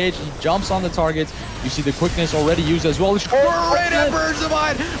heavy engage. He jumps on the targets. You see the quickness already used as well. Great Birds of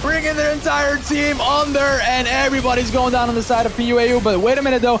Mine, bringing their entire team under, and everybody's going down on the side of PUAU. But wait a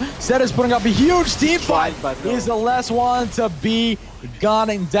minute, though. Zed is putting up a huge team fight. He's the last one to be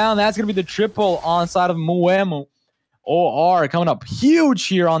gotten down. That's going to be the triple on side of Muemu. OR coming up huge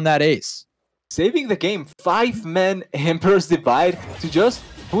here on that ace. Saving the game, 5-man Emperor's Divide to just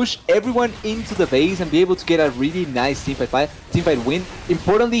push everyone into the base and be able to get a really nice teamfight win.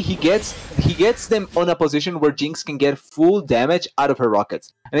 Importantly, he gets them on a position where Jinx can get full damage out of her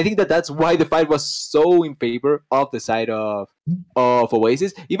rockets. And I think that that's why the fight was so in favor of the side of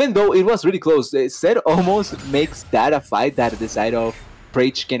Oasis. Even though it was really close, Zed almost makes that a fight that the side of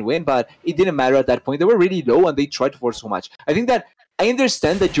Prager can win, but it didn't matter at that point. They were really low and they tried to force so much. I think that I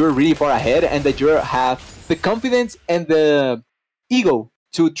understand that you're really far ahead and that you have the confidence and the ego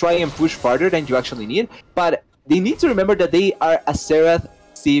to try and push farther than you actually need, but they need to remember that they are a Xerath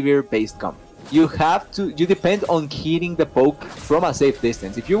Sivir based comp. You depend on hitting the poke from a safe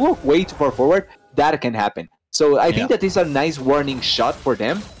distance. If you walk way too far forward, that can happen. So I think that this is a nice warning shot for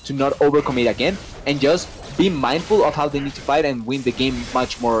them to not overcommit again and just be mindful of how they need to fight and win the game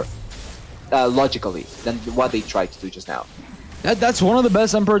much more logically than what they tried to do just now. That's one of the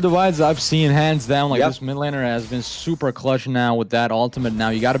best Emperor divides I've seen, hands down. Like, Yep. this mid laner has been super clutch now with that ultimate. Now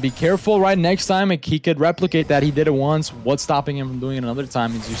you got to be careful, right? Next time he could replicate that. He did it once. What's stopping him from doing it another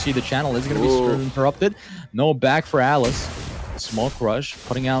time? As you see, the channel is going to be interrupted. No back for Alice. Smoke Rush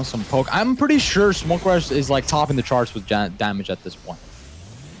putting out some poke. I'm pretty sure Smoke Rush is like topping the charts with damage at this point.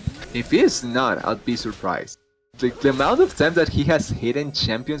 If he is not, I'd be surprised. The amount of time that he has hidden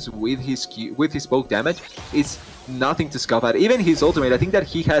champions with his poke damage is nothing to scoff at. Even his ultimate, I think that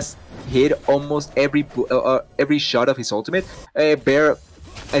he has hit almost every shot of his ultimate. Bare,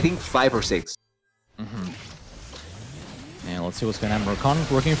 I think 5 or 6. And let's see what's going to happen.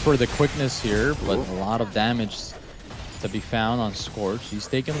 Rakan working for the quickness here, but a lot of damage to be found on Scorch. He's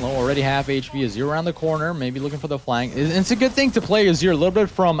taken low, already half HP. Azir around the corner, maybe looking for the flank. It's a good thing to play Azir a little bit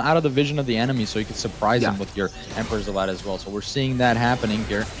from out of the vision of the enemy, so you can surprise him with your Emperor's Divide as well. So we're seeing that happening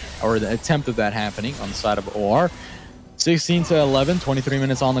here, or the attempt of that happening on the side of OR. 16 to 11, 23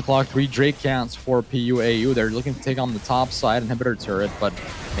 minutes on the clock, 3 Drake counts for PUAU. They're looking to take on the top side inhibitor turret, but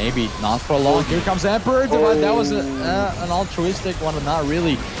maybe not for long. Here comes Emperor. That was an altruistic one, but not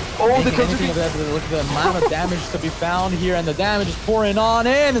really making anything of that. Look at the amount of damage to be found here, and the damage is pouring on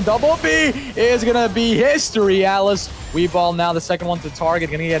in. And Double B is going to be history, Alice. Weeball now, the second one to target,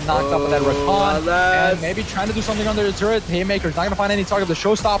 going to get knocked up by that Rakan. And maybe trying to do something under the turret. Haymaker's not going to find any target. The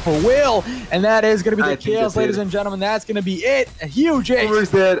showstopper will, and that is going to be the kills, ladies and gentlemen. That's going to be it. A huge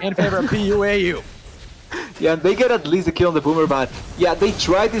ace in favor of PUAU. Yeah, and they get at least a kill on the Boomer, but yeah, they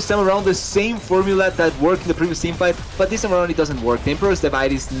tried this time around the same formula that worked in the previous team fight, but this time around it doesn't work. The Emperor's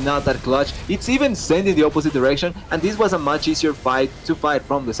Divide is not that clutch. It's even sent in the opposite direction, and this was a much easier fight to fight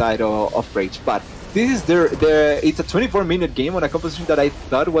from the side of Prager. But this is it's a 24-minute game on a composition that I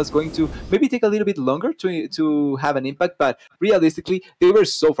thought was going to maybe take a little bit longer to have an impact, but realistically, they were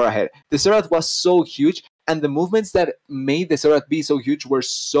so far ahead. The Zerath was so huge, and the movements that made the Zerath be so huge were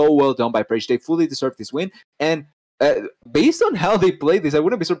so well done by Prager. They fully deserved this win, and based on how they played this, I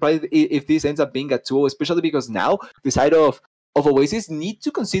wouldn't be surprised if this ends up being a 2-0, especially because now the side of Oasis need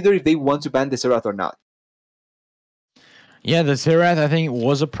to consider if they want to ban the Zerath or not. Yeah, the Zerath, I think,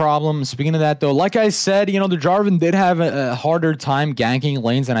 was a problem. Speaking of that, though, like I said, the Jarvan did have a harder time ganking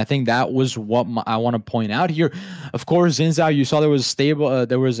lanes, and I think that was what I want to point out here. Of course, Xin Zhao, you saw there was stable,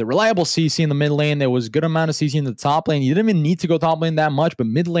 there was a reliable CC in the mid lane. There was a good amount of CC in the top lane. You didn't even need to go top lane that much, but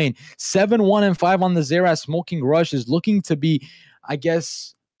mid lane, 7-1-5 on the Zerath. Smoking Rush is looking to be, I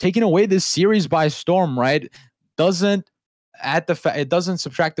guess, taking away this series by storm, right? It doesn't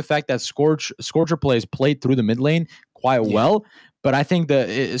subtract the fact that Scorcher plays played through the mid lane quite well, but I think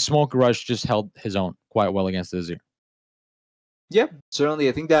the Smoke Rush just held his own quite well against Azir. Yeah, certainly.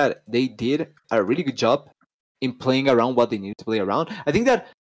 I think that they did a really good job in playing around what they needed to play around. I think that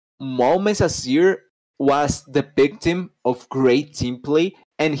moments Azir was the victim of great team play,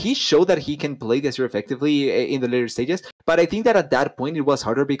 and he showed that he can play the Azir effectively in the later stages. But I think that at that point it was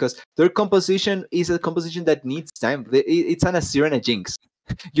harder because their composition is a composition that needs time. It's an Azir and a Jinx.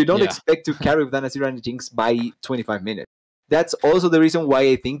 You don't expect to carry with an Azir and a Jinx by 25 minutes. That's also the reason why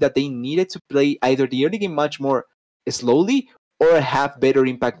I think that they needed to play either the early game much more slowly or have better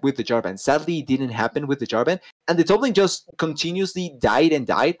impact with the Jarvan. Sadly, it didn't happen with the Jarvan, and the top lane just continuously died and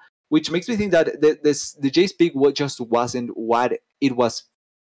died, which makes me think that the Jace pick just wasn't what it was,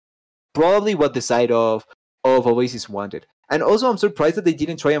 probably what the side of Oasis wanted. And also, I'm surprised that they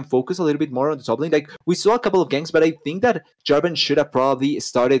didn't try and focus a little bit more on the top lane. Like, we saw a couple of ganks, but I think that Jarvan should have probably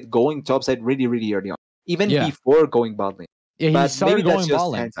started going topside really, really early on, even before going bot lane. Yeah, he started going bot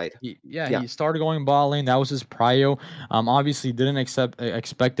lane. He started going bot lane. That was his prio. Obviously, didn't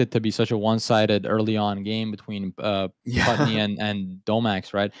expect it to be such a one-sided early on game between Putney and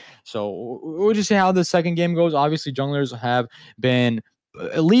Domax, right? So we'll just see how the second game goes. Obviously, junglers have been.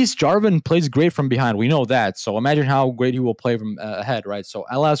 At least Jarvan plays great from behind. We know that. So imagine how great he will play from ahead, right? So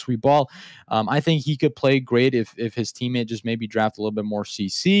LS Reball, I think he could play great if his teammate just maybe draft a little bit more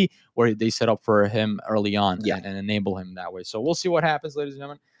CC, where they set up for him early on and enable him that way. So we'll see what happens, ladies and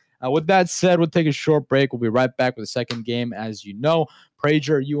gentlemen. With that said, we'll take a short break. We'll be right back with the second game. As you know,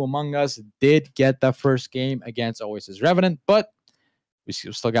 Prager, You Among Us, did get the first game against Oasis Revenant, but we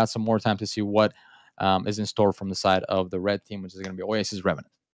still got some more time to see what is in store from the side of the red team, which is going to be Oasis Revenant.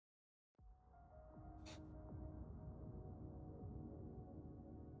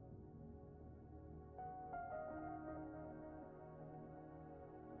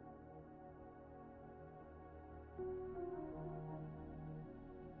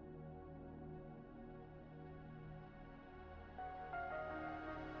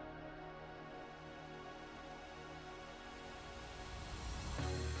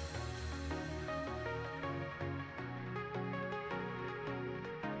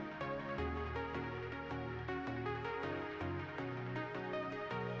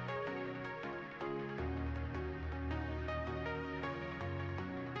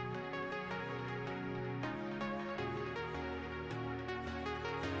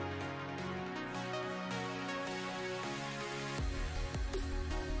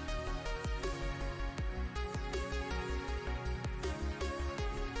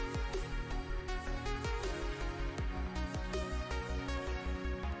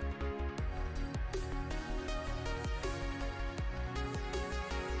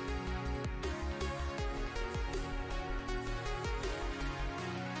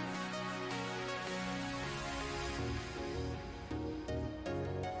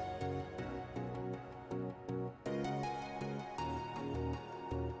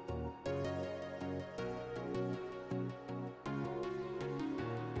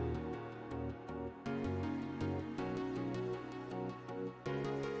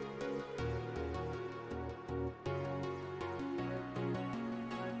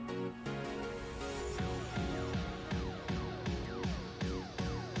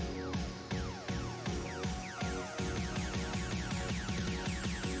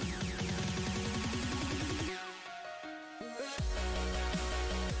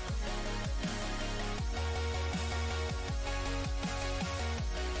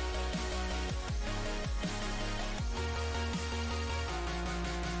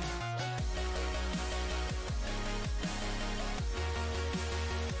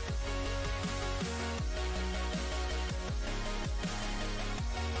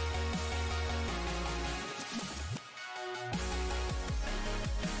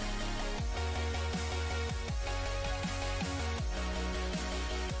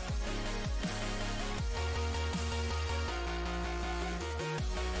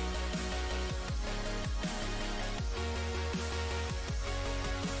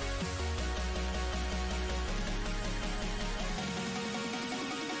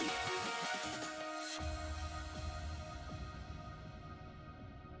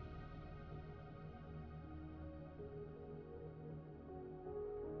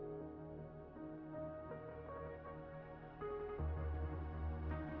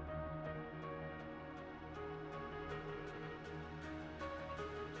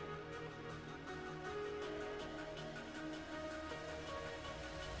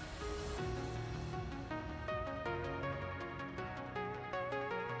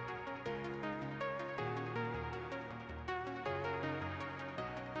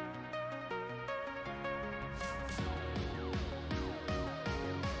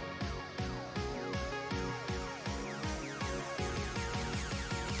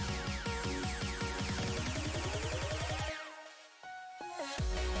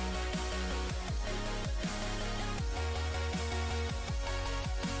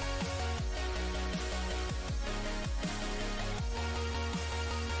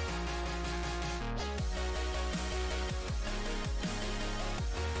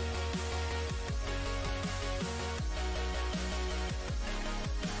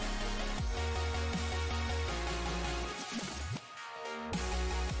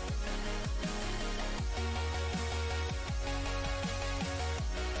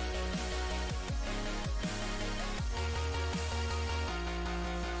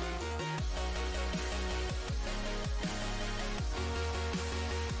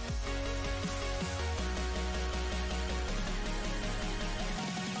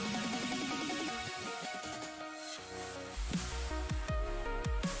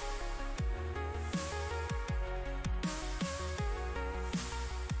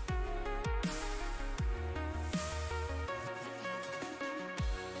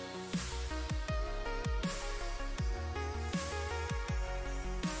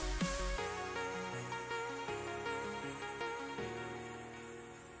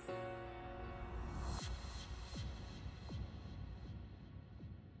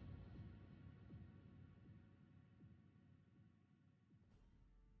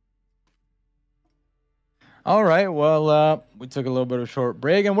 All right, well, we took a little bit of a short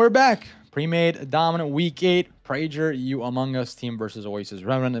break, and we're back. Premade dominant week 8. Prager, you Among Us team versus Oasis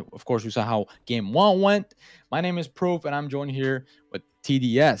Revenant. Of course, we saw how game 1 went. My name is Proof, and I'm joined here with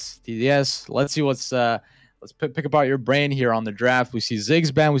TDS. TDS, let's see what's let's pick apart your brain here on the draft. We see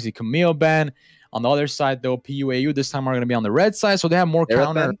Ziggs ban, we see Camille ban. On the other side, though, PUAU this time are going to be on the red side, so they have more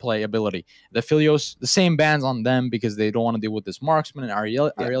counterplay ability. The Philios, the same bans on them because they don't want to deal with this marksman and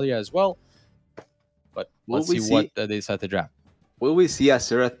Aurelia as well. But let's see what they decide to draft. Will we see a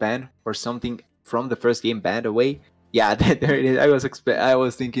Serath ban or something from the first game banned away? Yeah, there it is. I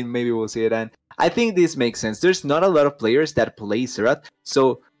was thinking maybe we'll see it, and I think this makes sense. There's not a lot of players that play Serath,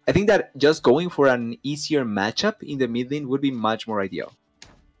 so I think that just going for an easier matchup in the mid lane would be much more ideal.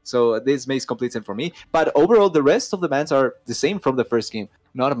 So this makes complete sense for me. But overall, the rest of the bans are the same from the first game.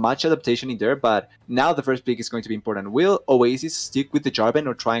 Not much adaptation in there, but now the first pick is going to be important. Will Oasis stick with the Jarvan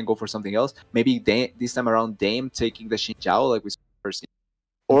or try and go for something else? Maybe this time around Dame taking the Xin Zhao like we saw first game.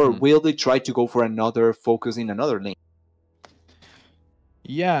 Or will they try to go for another focus in another lane?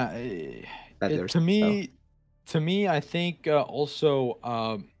 Yeah, to me, I think also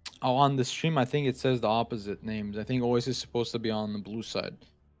on the stream, I think it says the opposite names. I think Oasis is supposed to be on the blue side.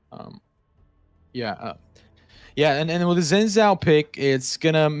 Yeah, and with the Xin Zhao pick, it's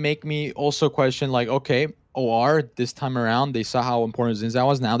gonna make me also question like, okay, OR this time around, they saw how important Xin Zhao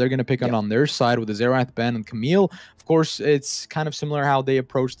was. Now they're gonna pick on their side with the Xerath ban and Camille. Of course, it's kind of similar how they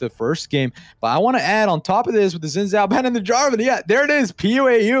approached the first game. But I want to add on top of this with the Xin Zhao ban and the Jarvan. Yeah, there it is.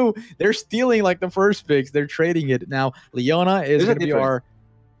 PUAU. They're stealing like the first picks. They're trading it now. Leona is gonna be our.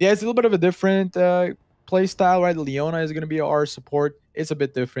 Yeah, it's a little bit of a different play style, right? Leona is going to be our support. It's a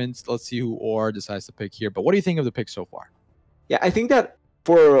bit different. Let's see who OR decides to pick here. But what do you think of the pick so far? Yeah, I think that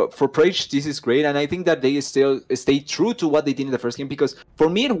for Prage, this is great. And I think that they still stay true to what they did in the first game. Because for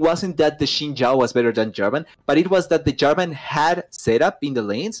me, it wasn't that the Xin Zhao was better than Jarvan, but it was that the Jarvan had setup in the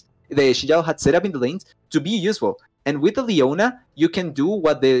lanes. The Xin Zhao had setup in the lanes to be useful. And with the Leona, you can do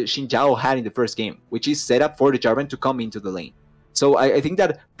what the Xin Zhao had in the first game, which is set up for the Jarvan to come into the lane. So I think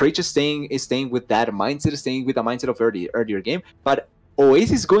that Prage is staying with that mindset, staying with the mindset of earlier game. But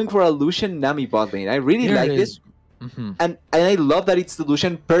Oasis is going for a Lucian Nami bot lane. I really like this. And I love that it's the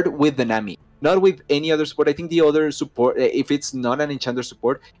Lucian paired with the Nami, not with any other support. I think the other support, if it's not an Enchanter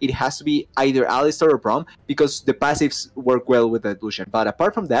support, it has to be either Alistar or Braum because the passives work well with the Lucian. But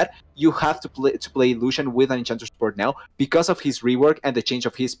apart from that, you have to play Lucian with an Enchanter support now because of his rework and the change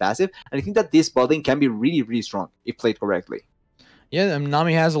of his passive. And I think that this bot lane can be really, really strong if played correctly. Yeah, and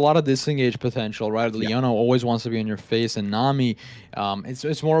Nami has a lot of disengage potential, right? Leona always wants to be in your face, and Nami,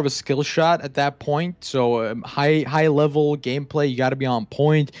 it's more of a skill shot at that point. So high level gameplay, you got to be on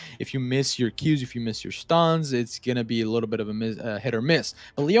point. If you miss your Qs, if you miss your stuns, it's gonna be a little bit of a hit or miss.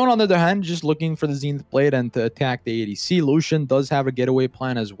 But Leona, on the other hand, just looking for the Zenith Blade and to attack the ADC. Lucian does have a getaway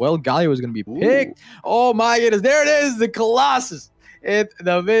plan as well. Galio is gonna be picked. Oh my goodness, there it is, the Colossus.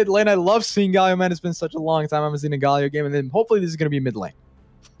 The mid lane, I love seeing Galio, man. It's been such a long time I haven't seen a Galio game, and then hopefully this is going to be mid lane.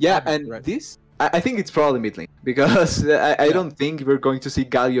 Yeah, and this, I think it's probably mid lane, because I don't think we're going to see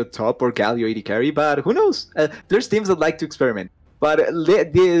Galio top or Galio AD carry, but who knows? There's teams that like to experiment. But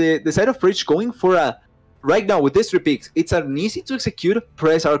the side of Prage going for a right now with these 3 picks, it's an easy to execute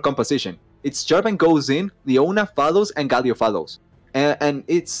press our composition. It's Jarvan goes in, Leona follows, and Galio follows. And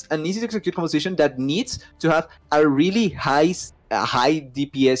it's an easy to execute composition that needs to have a really high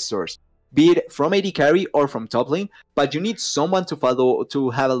DPS source, be it from AD carry or from top lane, but you need someone to follow, to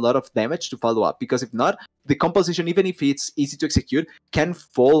have a lot of damage to follow up, because if not, the composition, even if it's easy to execute, can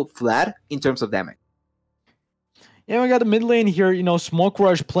fall flat in terms of damage. Yeah, we got the mid lane here. You know, Smoke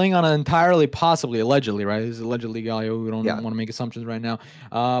Rush playing on an entirely, possibly, allegedly, right? This is allegedly Galio. We don't want to make assumptions right now.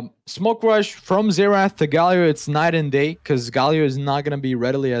 Smoke Rush from Xerath to Galio, it's night and day, because Galio is not going to be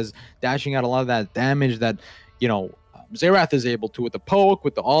readily as dashing out a lot of that damage that, you know, Xerath is able to with the poke,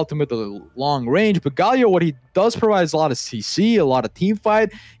 with the ultimate, the long range. But Galio, what he does provide is a lot of CC, a lot of team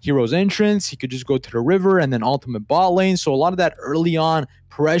fight, hero's entrance. He could just go to the river and then ultimate bot lane. So a lot of that early on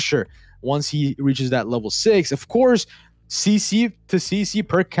pressure once he reaches that level 6. Of course, CC to CC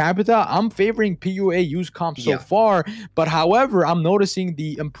per capita, I'm favoring PUA use comp so far. But however, I'm noticing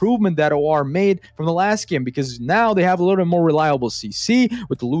the improvement that OR made from the last game, because now they have a little bit more reliable CC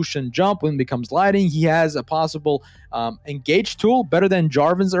with the Lucian jump when it becomes lighting. He has a possible engage tool better than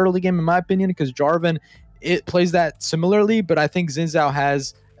Jarvan's early game, in my opinion, because Jarvan, it plays that similarly, but I think Xin Zhao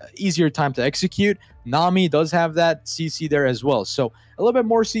has easier time to execute. Nami does have that CC there as well. So a little bit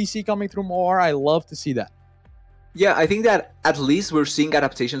more CC coming through OR. I love to see that. Yeah, I think that at least we're seeing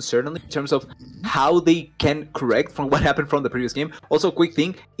adaptations, certainly, in terms of how they can correct from what happened from the previous game. Also, quick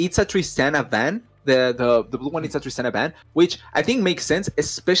thing, it's a Tristana ban. The blue one is a Tristana ban, which I think makes sense,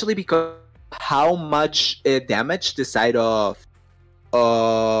 especially because how much damage the side of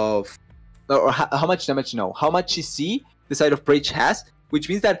or how much damage, no, how much CC the side of Prager has, which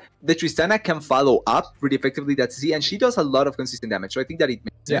means that the Tristana can follow up really effectively that CC, and she does a lot of consistent damage. So I think that it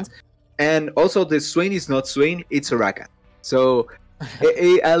makes sense. And also, the Swain is not Swain, it's Soraka. So,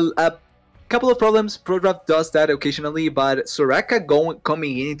 a couple of problems. ProDraft does that occasionally, but Soraka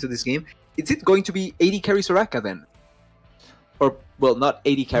coming into this game, is it going to be AD carry Soraka then? Or, well, not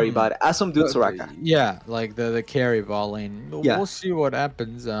AD carry, but as some dude Soraka. Yeah, like the carry ball lane. We'll see what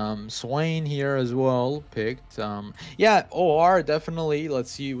happens. Swain here as well picked. Yeah, OR definitely. Let's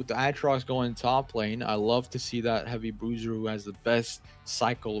see with the Aatrox going top lane. I love to see that heavy bruiser who has the best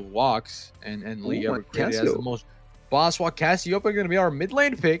cycle of walks and Lee ever created, has the most boss walk. Cassiopeia going to be our mid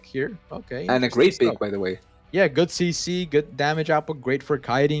lane pick here. Okay, and a great pick, by the way. Yeah, good CC, good damage output, great for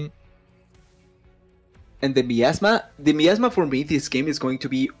kiting. And the miasma for me this game is going to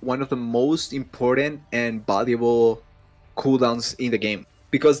be one of the most important and valuable cooldowns in the game,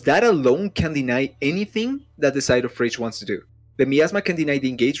 because that alone can deny anything that the side of Rage wants to do. The miasma can deny the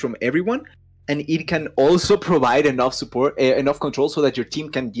engage from everyone, and it can also provide enough support, enough control so that your team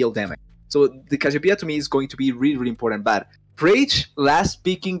can deal damage. So the Cassiopeia to me is going to be really, really important. But Rage last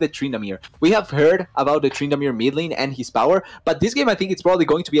picking the Tryndamere. We have heard about the Tryndamere mid lane and his power, but this game I think it's probably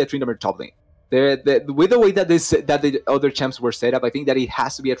going to be a Tryndamere top lane. With the way that the other champs were set up, I think that it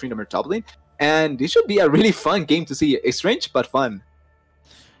has to be a Tryndamere top lane, and this should be a really fun game to see. It's strange but fun.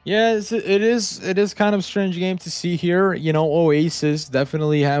 Yeah, it is kind of a strange game to see here. You know, Oasis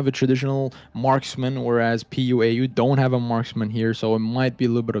definitely have a traditional marksman, whereas PUAU don't have a marksman here, so it might be a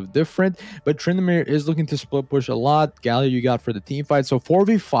little bit of different. But Tryndamere is looking to split push a lot. Galio you got for the team fight. So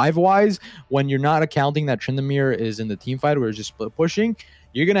 4v5 wise, when you're not accounting that Tryndamere is in the team fight where it's just split pushing,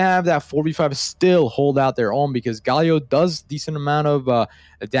 you're going to have that 4v5 still hold out their own, because Galio does decent amount of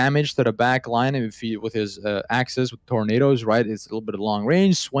damage to the back line with his axes with tornadoes, right? It's a little bit of long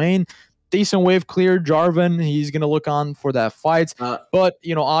range. Swain, decent wave clear. Jarvan, he's going to look on for that fight. But,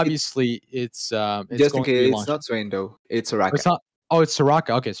 you know, obviously it's just in case, it's not Swain, though. It's Soraka. It's not, oh, it's Soraka.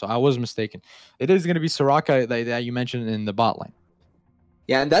 Okay, so I was mistaken. It is going to be Soraka that you mentioned in the bot lane.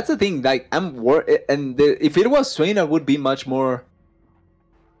 Yeah, and that's the thing. Like, if it was Swain, I would be much more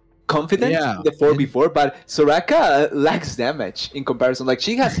confident in the 4v4, but Soraka lacks damage in comparison. Like,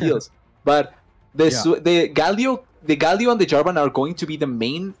 she has heals, but the Galio and the Jarvan are going to be the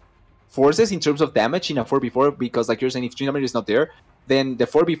main forces in terms of damage in a 4v4, because like you're saying, if Tryndamere is not there, then the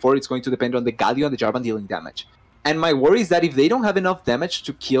 4v4 is going to depend on the Galio and the Jarvan dealing damage. And my worry is that if they don't have enough damage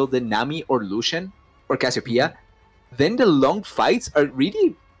to kill the Nami or Lucian or Cassiopeia, then the long fights are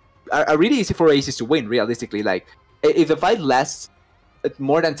really easy for Oasis to win, realistically. Like, if the fight lasts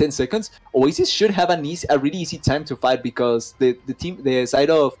more than 10 seconds, Oasis should have a really easy time to fight, because the side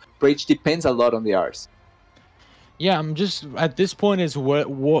of Prager depends a lot on the R's. Yeah, I'm just at this point is what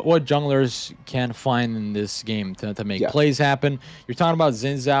junglers can find in this game to make plays happen. You're talking about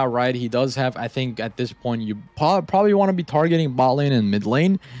Xin Zhao, right? He does have, I think at this point you probably want to be targeting bot lane and mid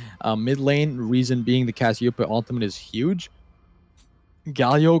lane. Mid lane, reason being the Cassiopeia ultimate is huge.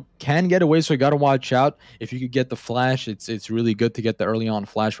 Galio can get away, so you got to watch out. If you could get the flash, it's really good to get the early on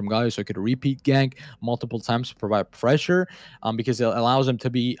flash from Galio, so it could repeat gank multiple times to provide pressure, because it allows him to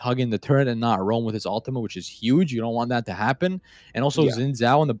be hugging the turret and not roam with his ultimate, which is huge. You don't want that to happen. And also, Yeah. Xin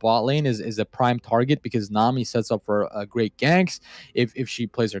Zhao in the bot lane is a prime target because Nami sets up for great ganks if she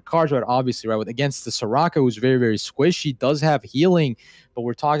plays her cards right. Obviously, right, with against the Soraka, who's very very squishy, she does have healing, but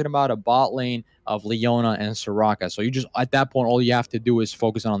we're talking about a bot lane of Leona and Soraka. So you just at that point, all you have to do is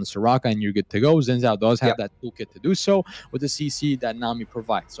focus on the Soraka, and you're good to go. Xin Zhao does have Yep. that toolkit to do so with the CC that Nami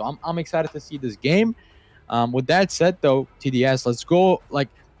provides. So I'm excited to see this game. With that said, though, TDS, let's go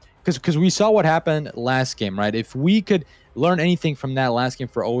because we saw what happened last game, right? If we could learn anything from that last game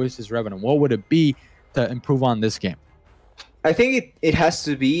for Oasis Revenant, what would it be to improve on this game? I think it has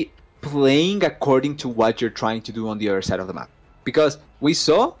to be playing according to what you're trying to do on the other side of the map. Because we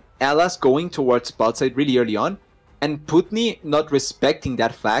saw Alas going towards bot side really early on, and Putney not respecting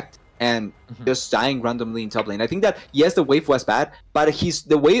that fact and just dying randomly in top lane. I think that yes, the wave was bad, but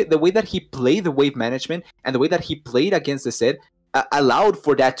the way that he played the wave management and the way that he played against the set allowed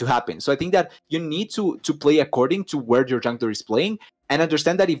for that to happen. So I think that you need to play according to where your jungler is playing, and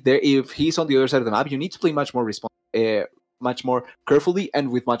understand that if he's on the other side of the map, you need to play much more carefully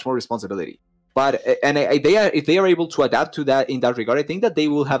and with much more responsibility. But if they are able to adapt to that in that regard, I think that they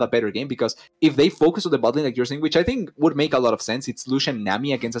will have a better game, because if they focus on the bot lane like you're saying, which I think would make a lot of sense, it's Lucian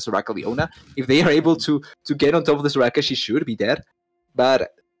Nami against a Soraka Leona. If they are able to get on top of the Soraka, she should be dead.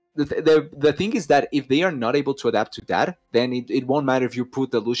 But the thing is that if they are not able to adapt to that, then it won't matter if you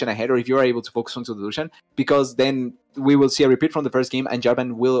put the Lucian ahead or if you are able to focus onto the Lucian, because then we will see a repeat from the first game, and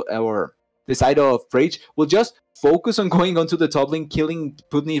Jarvan will, or the side of Prager, will just focus on going onto the top lane, killing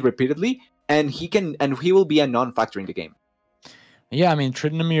Putney repeatedly, and he will be a non-factor in the game. Yeah, I mean,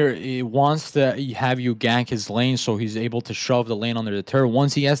 Tryndamere wants to have you gank his lane, so he's able to shove the lane under the turret.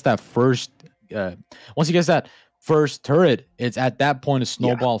 Once he gets that first turret, it's at that point a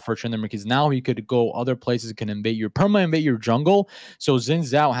snowball for Tryndamere, because now he could go other places, can perma-invade your jungle. So Xin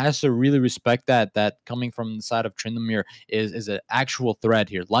Zhao has to really respect that coming from the side of Tryndamere is an actual threat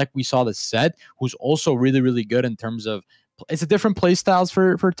here. Like we saw the Set, who's also really, really good in terms of, it's a different play styles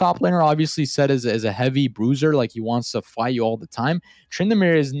for top laner. Obviously, Set is a heavy bruiser, like he wants to fight you all the time.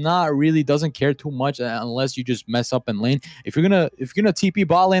 Tryndamere is not really, doesn't care too much unless you just mess up in lane. If you're gonna TP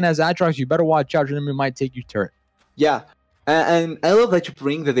bot lane as Atrox, you better watch out. Tryndamere might take you turret. Yeah, and I love that you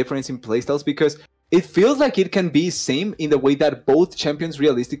bring the difference in playstyles, because it feels like it can be same in the way that both champions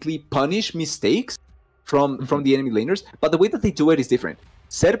realistically punish mistakes from the enemy laners, but the way that they do it is different.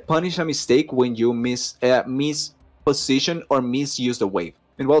 Set punish a mistake when you miss position or misuse the wave.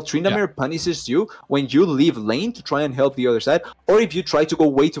 And while Tryndamere punishes you when you leave lane to try and help the other side, or if you try to go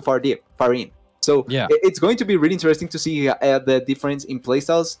way too far in. So it's going to be really interesting to see the difference in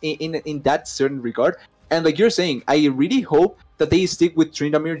playstyles in that certain regard. And like you're saying, I really hope that they stick with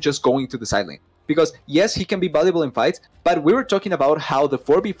Tryndamere just going to the side lane. Because yes, he can be valuable in fights, but we were talking about how the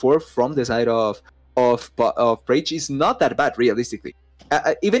 4v4 from the side of Prager is not that bad realistically.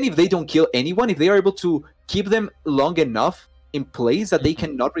 Even if they don't kill anyone, if they are able to keep them long enough in place that they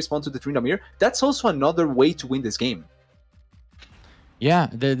cannot respond to the Tryndamere, that's also another way to win this game. Yeah,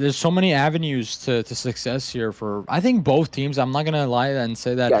 there's so many avenues to success here for, I think, both teams. I'm not gonna lie and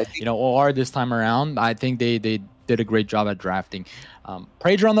say that OR this time around, I think they did a great job at drafting.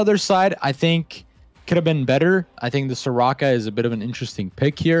 Prager on the other side, I think could have been better. I think the Soraka is a bit of an interesting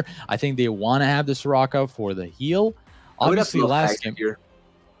pick here. I think they want to have the Soraka for the heal. Obviously, last game here.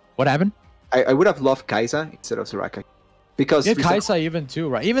 What happened? I would have loved Kai'Sa instead of Soraka. Because Kai'Sa even too,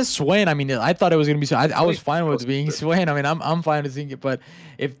 right? Even Swain, I mean, I thought it was going to be, I was fine with being Swain. I mean, I'm fine with seeing it, but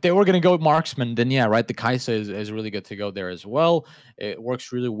if they were going to go with Marksman, then yeah, right, the Kai'Sa is really good to go there as well. It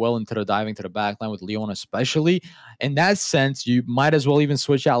works really well into the diving to the backline with Leona especially. In that sense, you might as well even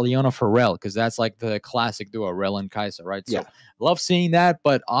switch out Leona for Rel, because that's like the classic duo, Rel and Kai'Sa, right? So love seeing that,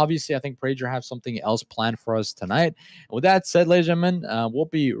 but obviously I think Prager have something else planned for us tonight. And with that said, ladies and gentlemen, we'll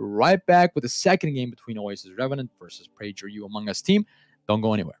be right back with the second game between Oasis Revenant versus Prager You Among Us team. Don't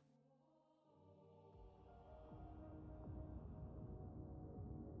go anywhere.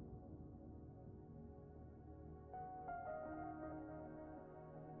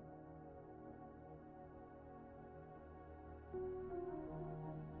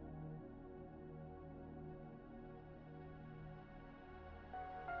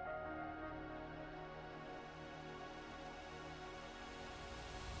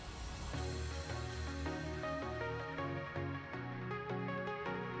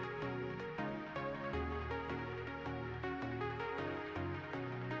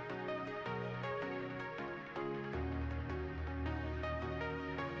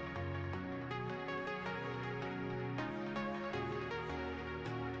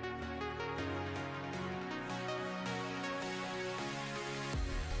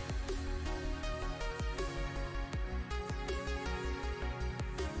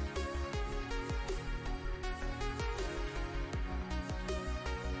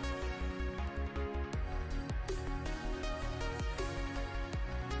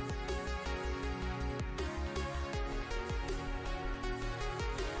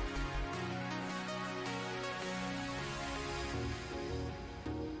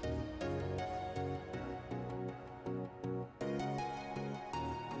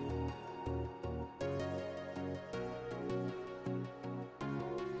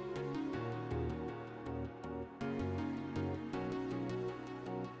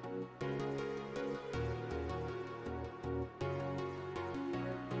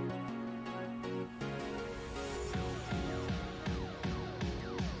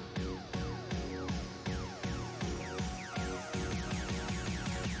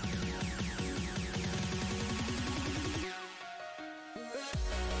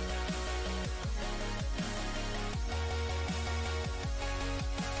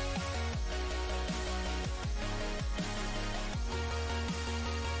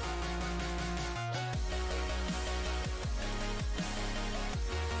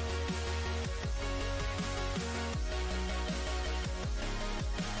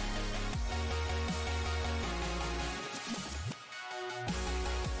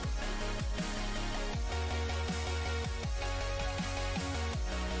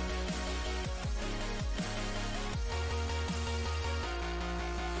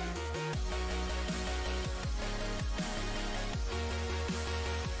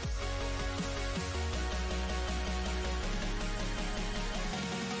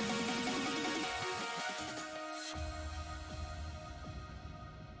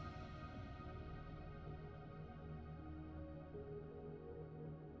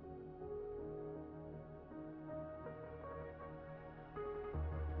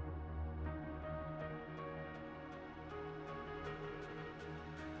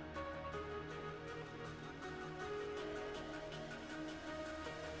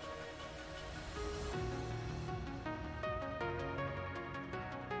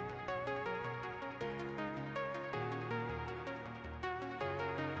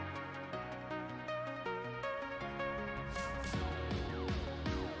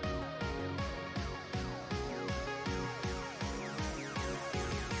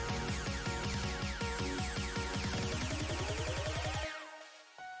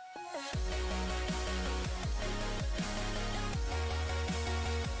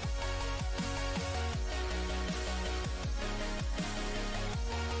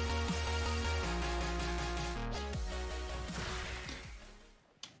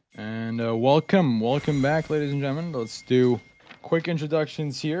 welcome back, ladies and gentlemen. Let's do quick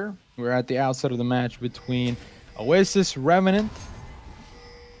introductions here. We're at the outset of the match between Oasis Revenant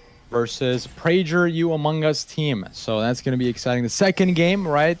versus Prager You Among Us team. So that's going to be exciting. The second game,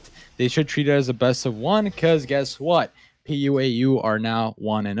 right? They should treat it as a best of one because guess what? PUAU are now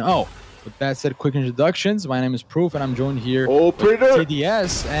 1-0. With that said, quick introductions. My name is Proof, and I'm joined here with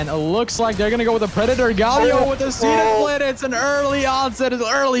TDS. And it looks like they're going to go with the Predator. Galio with the seated blade. It's an early onset, it's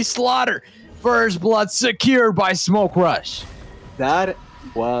an early slaughter. First blood secured by Smoke Rush. That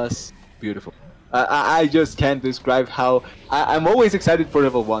was beautiful. I just can't describe how... I'm always excited for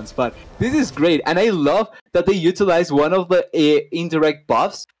level 1s, but this is great. And I love that they utilize one of the indirect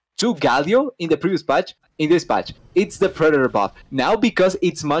buffs to Galio in the previous patch. In this patch, it's the Predator buff. Now, because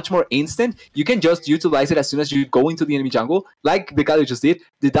it's much more instant, you can just utilize it as soon as you go into the enemy jungle, like the Galio just did.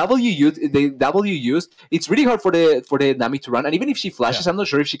 The W used, it's really hard for the Nami to run, and even if she flashes, I'm not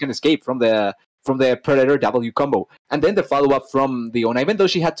sure if she can escape from the Predator W combo. And then the follow-up from the Ona, even though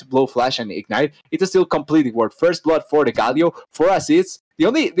she had to blow flash and ignite, it still completely worked. First blood for the Galio, 4 assists.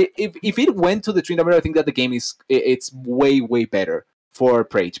 If it went to the Tryndamere, I think that the game it's way better for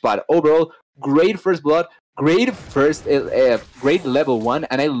Prage. But overall, great first blood, great level 1,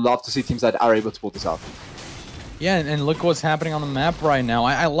 and I love to see teams that are able to pull this off. Yeah, and look what's happening on the map right now.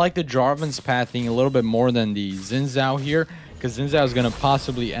 I like the Jarvan's pathing a little bit more than the Xin Zhao here, because Xin Zhao is going to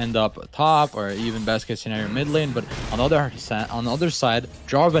possibly end up top, or even best case scenario mid lane. But on the other side,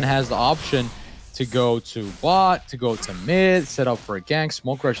 Jarvan has the option to go to bot, to go to mid, set up for a gank.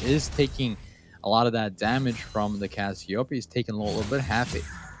 Smoke Rush is taking a lot of that damage from the Cassiopeia. He's taking a little bit, half.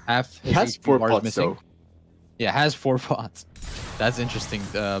 He has 4 pots missing. Yeah, has 4 pots. That's interesting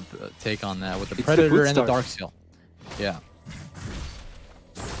take on that with the Predator and the Darksteel. Yeah.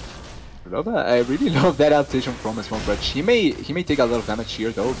 I really love that adaptation from Smoke Rush. He may take a lot of damage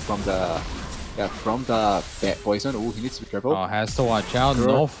here though from the poison. Oh, he needs to be careful. Oh, has to watch out.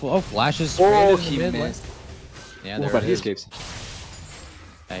 No flashes. Oh, he missed. Yeah, there but he escapes.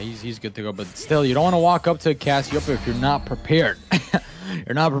 Yeah, he's good to go, but still, you don't want to walk up to Cassiopeia if you're not prepared.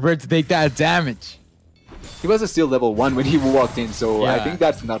 You're not prepared to take that damage. He was still level 1 when he walked in, so yeah. I think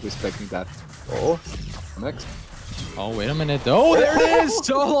that's not respecting that. Oh, next. Oh, wait a minute. Oh, there it is!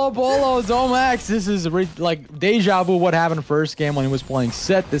 Solo Bolo Domax. This is like deja vu what happened first game when he was playing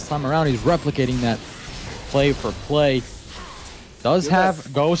Set. This time around, he's replicating that play for play. Does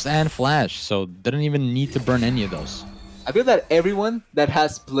have Ghost and Flash, so didn't even need to burn any of those. I feel that everyone that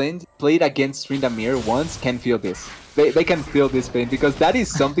has played against Tryndamere once can feel this. They can feel this pain, because that is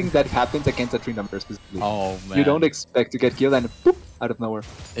something that happens against a Tryndamere specifically. Oh, man. You don't expect to get killed and boop, out of nowhere.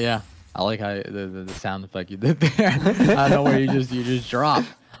 Yeah, I like how the sound effect you did there. I know where you just drop.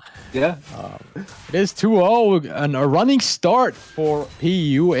 Yeah. It is 2-0, and a running start for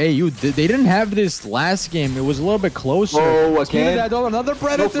PUAU. They didn't have this last game. It was a little bit closer. Oh, again. Another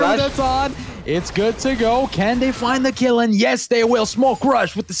Predator that's on. It's good to go. Can they find the kill? And yes, they will. Smoke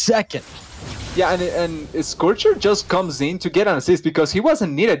Rush with the second. Yeah, and Scorcher just comes in to get an assist because he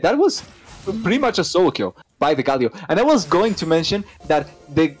wasn't needed. That was pretty much a solo kill by the Galio. And I was going to mention that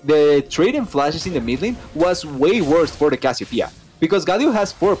the trade in flashes in the mid lane was way worse for the Cassiopeia. Because Galio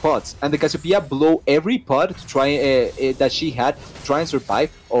has 4 pots, and the Cassiopeia blow every pot to try that she had to try and survive.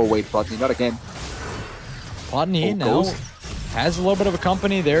 Oh wait, Potney, not again. Potney now has a little bit of a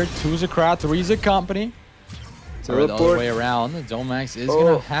company there. 2's a crowd, 3's a company. Or the other way around. Domax is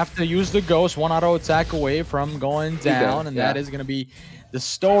going to have to use the Ghost. 1 auto attack away from going down, and that is going to be the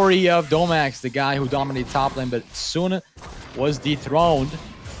story of Domax, the guy who dominated top lane, but soon was dethroned.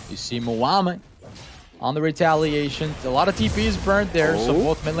 You see Muhammad on the retaliation. A lot of TPs burnt there, so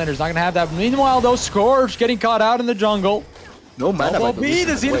both mid laners not going to have that. Meanwhile, though, Scourge getting caught out in the jungle. No mana. The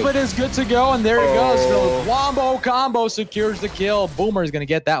Xenoblade is good to go, and there it goes. The Wombo combo secures the kill. Boomer is going to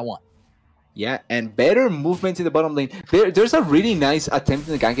get that one. Yeah, and better movement in the bottom lane. There's a really nice attempt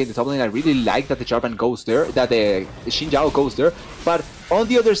in the gank in the top lane. I really like that the Jarvan goes there, that the Xin Zhao goes there. But on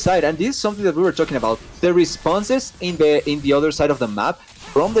the other side, and this is something that we were talking about, the responses in the other side of the map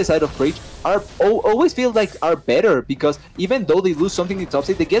from the side of Prage are always feel like are better, because even though they lose something in the top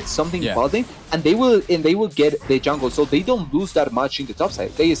side, they get something in bot lane, and they will get the jungle, so they don't lose that much in the top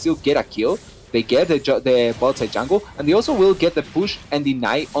side. They still get a kill. They get the bot side jungle, and they also will get the push and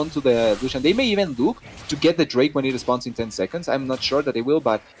deny onto the Lucian. They may even look to get the Drake when it responds in 10 seconds. I'm not sure that they will,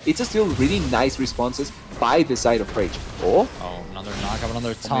 but it's still really nice responses by the side of Prage. Oh, another knockup,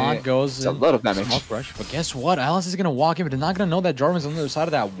 another taunt goes. It's a lot of damage. Smoke Rush, but guess what? Alice is going to walk in, but they're not going to know that Jarvan's on the other side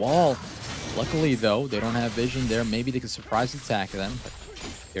of that wall. Luckily, though, they don't have vision there. Maybe they can surprise attack them. But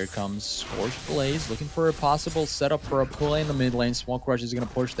Here comes Scorched Blaze, looking for a possible setup for a play in the mid lane. Smoke Rush is going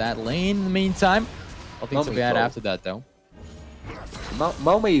to push that lane in the meantime. Nothing too bad after that, though.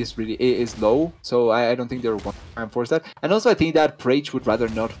 Maume is low, so I don't think they're going to force that. And also I think that Prager would rather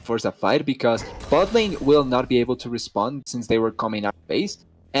not force a fight because bot lane will not be able to respond since they were coming out base.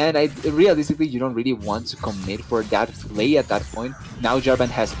 And realistically, you don't really want to commit for that play at that point. Now Jarvan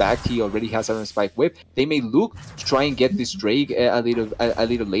has backed, he already has Iron Spike Whip. They may look to try and get this Drake a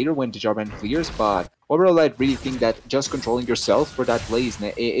little later when the Jarvan clears, but overall I really think that just controlling yourself for that play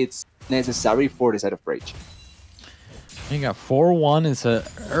it's necessary for the side of Prager. You got 4-1. It's an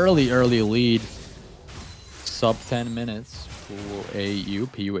early lead. Sub 10 minutes.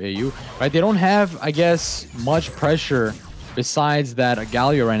 PUAU. Right, they don't have, I guess, much pressure besides that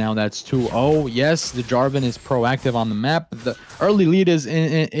Galio right now. That's 2-0. Yes, the Jarvan is proactive on the map. But the early lead is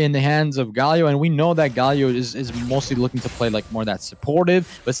in the hands of Galio, and we know that Galio is mostly looking to play like more that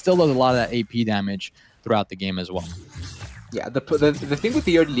supportive, but still does a lot of that AP damage throughout the game as well. Yeah, the thing with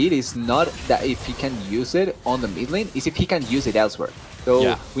the early lead is not that if he can use it on the mid lane, is if he can use it elsewhere. So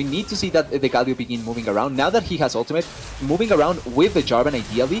yeah, we need to see that the Galio begin moving around. Now that he has ultimate, moving around with the Jarvan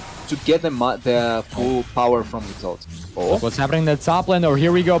ideally to get the full power from his ult. Oh. What's happening in the top lane though?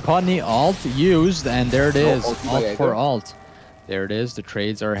 Here we go, Putney, ult used, and there it is. Ult for ult. There it is. The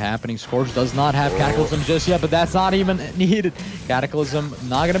trades are happening. Scorch does not have Cataclysm just yet, but that's not even needed. Cataclysm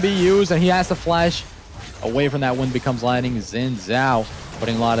not going to be used, and he has to flash away from that. Wind becomes lightning. Xin Zhao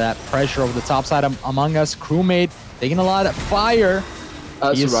putting a lot of that pressure over the top side of Among Us. Crewmate taking a lot of fire.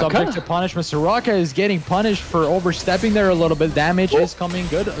 He is subject to punishment. Soraka is getting punished for overstepping there a little bit. Damage is coming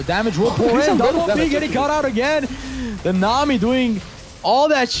good. Damage will pour in. Double B getting cut out again. The Nami doing all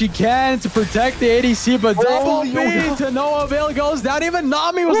that she can to protect the ADC, but Double B to no avail, goes down. Even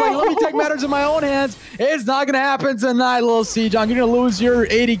Nami was like, let me take matters in my own hands. It's not going to happen tonight, little Sejong. You're going to lose your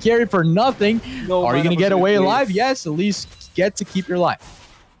AD carry for nothing. Are you going to get away alive? Yes, at least get to keep your life.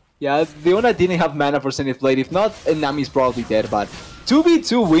 Yeah, Leona didn't have mana for Zenith Blade. If not, Nami's probably dead, but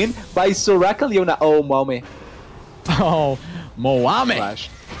 2v2 win by Soraka Leona. Oh, Moame. Oh, Moame. Flash.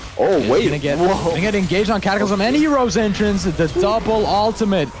 Oh, wait. Gonna get engaged on Cataclysm and Hero's entrance. The double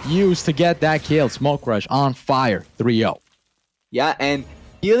ultimate used to get that kill. Smoke Rush on fire. 3-0. Yeah, and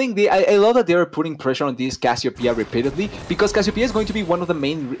healing I love that they're putting pressure on this Cassiopeia repeatedly, because Cassiopeia is going to be one of the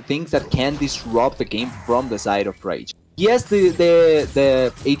main things that can disrupt the game from the side of Rage. Yes, the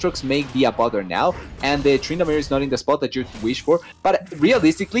Aatrox may be a bother now, and the Tryndamere is not in the spot that you wish for, but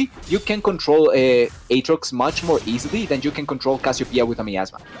realistically, you can control Aatrox much more easily than you can control Cassiopeia with a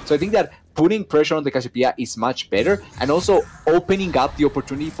Miasma. So I think that putting pressure on the Cassiopeia is much better, and also opening up the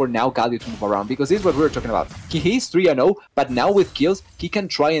opportunity for now Galio to move around, because this is what we were talking about. He's 3-0, but now with kills, he can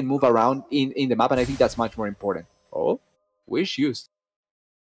try and move around in the map, and I think that's much more important. Oh, wish used.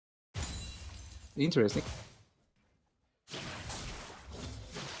 Interesting.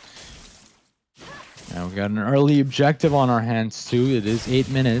 Now we've got an early objective on our hands too. It is 8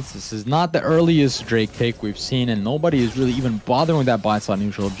 minutes. This is not the earliest Drake pick we've seen, and nobody is really even bothering with that bot slot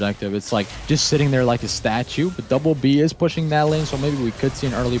neutral objective. It's like just sitting there like a statue, but Double B is pushing that lane, so maybe we could see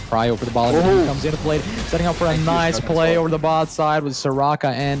an early prio for the bot. He comes into play, setting up for a nice play over the bot side with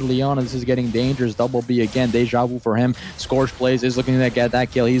Soraka and Leona. This is getting dangerous. Double B again, deja vu for him. Scorch Blaze is looking to get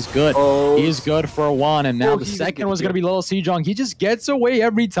that kill. He's good. He's good for one, and now the second was going to be Little Sejong. He just gets away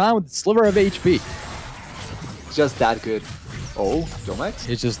every time with a sliver of HP. Just that good. Oh, Domax?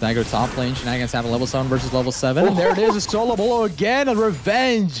 It's just that good top lane. Shenanigans have a level 7 versus level 7. And there it is, a solo blow again, a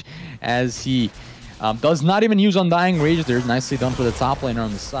revenge, as he does not even use Undying Rage. There's nicely done for the top laner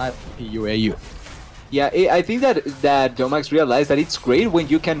on the side. PUAU. Yeah, I think that Domax realized that it's great when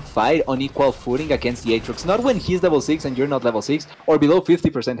you can fight on equal footing against the Aatrox, not when he's level 6 and you're not level 6, or below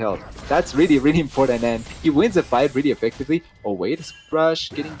 50% health. That's really, really important, and he wins the fight really effectively. Oh wait, Rush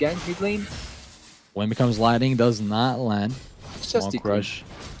getting ganked mid lane. When becomes lightning, does not land. Just Smoke Rush.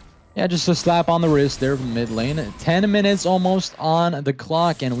 Yeah, just a slap on the wrist there from mid lane. 10 minutes almost on the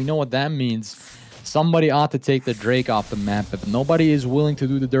clock, and we know what that means. Somebody ought to take the Drake off the map, but nobody is willing to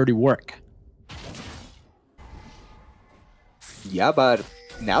do the dirty work. Yeah, but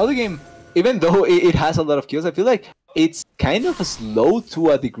now the game, even though it has a lot of kills, I feel like it's kind of slow to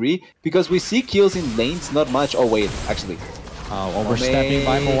a degree, because we see kills in lanes, not much. Oh wait, actually. Overstepping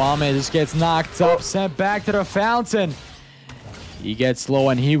by Moame. Just gets knocked up, sent back to the fountain. He gets low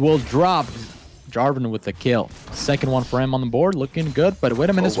and he will drop. Jarvan with the kill. Second one for him on the board, looking good. But wait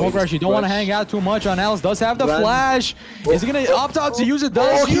a minute, Smoke Rush, you don't want to hang out too much on Alice. Does have the flash. Is he going to opt out to use it?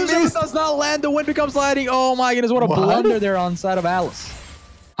 Does use it, does not land. The wind becomes lightning. Oh my goodness, what a blunder there on side of Alice.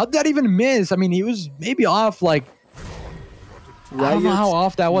 How did that even miss? I mean, he was maybe off like I don't know how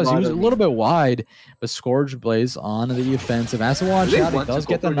off that was. He was a Lottery. little bit wide, but Scourge Blaze on the offensive. Has to watch out. He does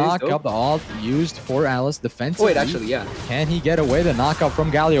get the knock-up. The ult used for Alice. Defensive. Wait, actually, yeah. Can he get away? The knock-up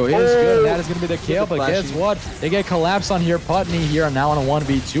from Galio is good. That is going to be the kill, but guess what? They get collapsed on here. Putney here now on a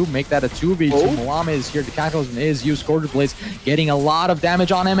 1v2. Make that a 2v2. Moame is here. The Cataclysm is used. Scourge Blaze getting a lot of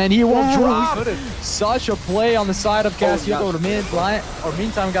damage on him, and he will drop. Such a play on the side of Cassiel. Go to mid line, or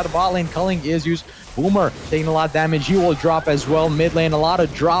meantime, we got a bot lane. Culling is used. Boomer taking a lot of damage. He will drop as well. Mid lane, a lot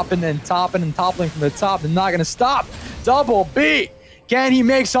of dropping and toppling from the top. They're not going to stop. Double B. Can he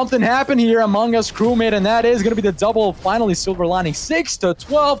make something happen here among us, crewmate? And that is going to be the double. Finally, silver lining.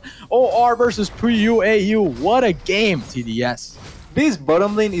 6-12. OR versus PUAU. What a game, TDS. This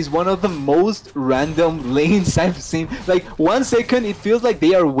bottom lane is one of the most random lanes I've seen. Like, 1 second, it feels like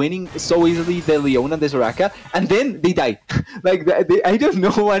they are winning so easily, the Leona and the Soraka, and then they die. Like, I don't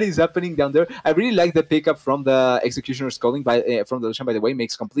know what is happening down there. I really like the pickup from the Executioner's Calling from the Lucian, by the way.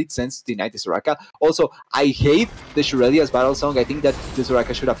 Makes complete sense to deny the Soraka. Also, I hate the Shurelia's battle song. I think that the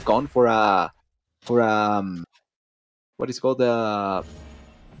Soraka should have gone for what is called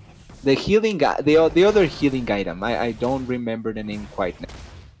the healing, the other healing item. I don't remember the name quite now.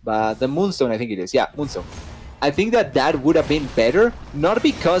 But the Moonstone, I think it is. Yeah, Moonstone. I think that would have been better, not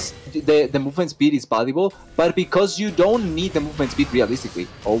because the movement speed is valuable, but because you don't need the movement speed realistically.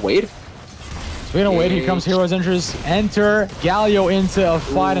 Oh, wait. So we don't wait. Here comes Hero's Interest. Enter Galio into a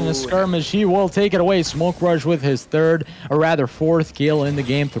fight and a skirmish. He will take it away. Smoke Rush with his third, or rather fourth kill in the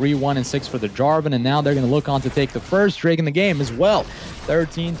game. 3-1 and 6 for the Jarvan. And now they're going to look on to take the first Drake in the game as well.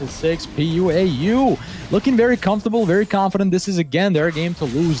 13-6 PUAU. Looking very comfortable, very confident. This is, again, their game to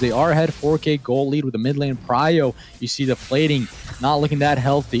lose. They are ahead 4K goal lead with the mid lane Prio. You see the plating not looking that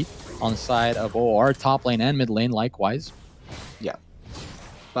healthy on the side of OR. Top lane and mid lane likewise. Yeah.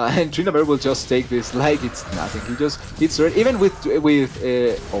 And Trinidad will just take this like it's nothing. He just hits her. Even with oh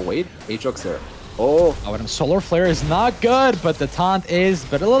wait, Aatrox there. Oh, and Solar Flare is not good, but the taunt is,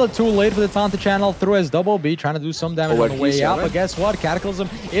 but a little too late for the taunt to channel through his double B, trying to do some damage on the way out. But guess what? Cataclysm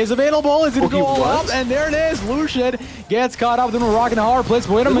is available. Is it going to go up? And there it is. Lucian gets caught up doing a rock and a hard place.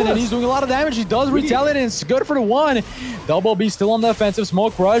 But wait a minute, he's doing a lot of damage. He does retaliate, and it's good for the one. Double B still on the offensive.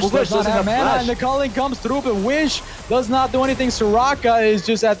 Smoke Rush does not have mana, and the Culling comes through, but Wish does not do anything. Soraka is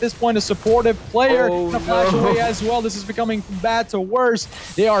just at this point a supportive player. Gonna flash away as well. This is becoming bad to worse.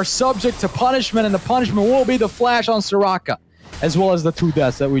 They are subject to punishment, and the punishment will be the flash on Soraka, as well as the 2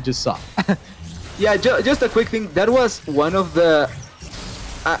 deaths that we just saw. Yeah, just a quick thing. That was one of the...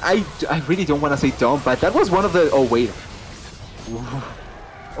 I really don't want to say dumb, but that was one of the... Oh, wait.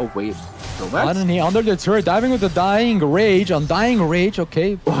 Oh, wait. And he under the turret, diving with the Dying Rage. Undying Rage,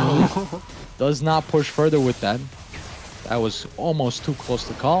 okay. Does not push further with that. That was almost too close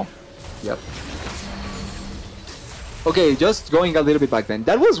to call. Yep. Okay, just going a little bit back then.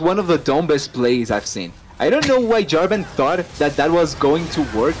 That was one of the dumbest plays I've seen. I don't know why Jarvan thought that was going to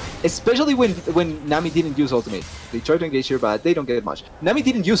work, especially when Nami didn't use ultimate. They tried to engage here, but they don't get much. Nami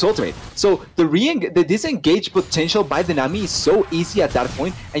didn't use ultimate. So the disengage potential by the Nami is so easy at that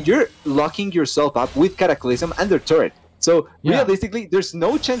point, and you're locking yourself up with Cataclysm and their turret. So realistically, there's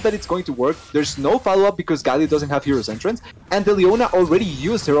no chance that it's going to work. There's no follow-up because Galio doesn't have Hero's Entrance, and the Leona already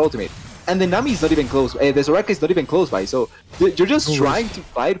used her ultimate. And the Nami is not even close. The Soraka is not even close by. So you're just trying to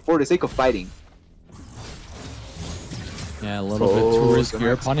fight for the sake of fighting. Yeah, a little bit too risky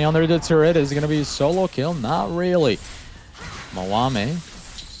here. Punny under the turret is going to be a solo kill. Not really. Moame.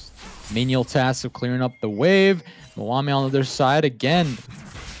 Menial task of clearing up the wave. Moame on the other side again.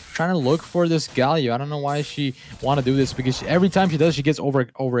 Trying to look for this Galio. I don't know why she want to do this, because every time she does, she gets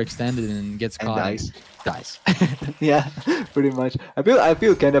overextended and gets caught. And dies. Yeah, pretty much. I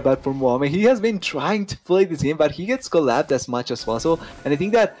feel kind of bad for Moame. He has been trying to play this game, but he gets collabed as much as possible. And I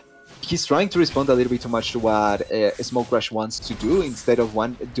think that he's trying to respond a little bit too much to what Smoke Rush wants to do, instead of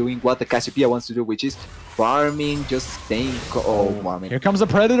doing what the Cassiopeia wants to do, which is farming, just staying... Oh, Moame. Here comes the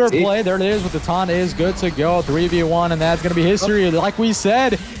Predator play. There it is with the taunt is good to go. 3v1, and that's going to be history. Like we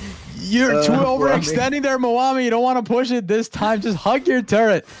said, you're too overextending there, Moame. You don't want to push it this time. Just hug your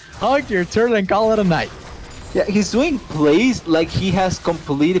turret. Hug your turret and call it a night. Yeah, he's doing plays like he has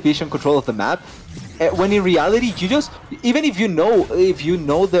complete vision control of the map. When in reality, you just, even if you know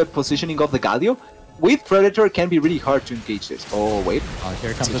the positioning of the Galio, with Predator it can be really hard to engage this. Oh, wait.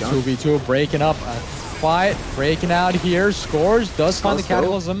 Here comes the 2v2, breaking up a fight, breaking out here. Scores, does find the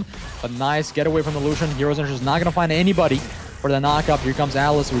Cataclysm. A nice getaway from the Lucian. Hero's Interest is not going to find anybody for the knockup. Here comes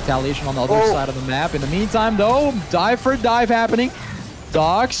Alice, retaliation on the other side of the map. In the meantime, though, dive for dive happening.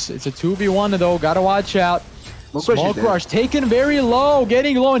 Docs, it's a 2v1 though, gotta watch out. Smoke Rush taken very low,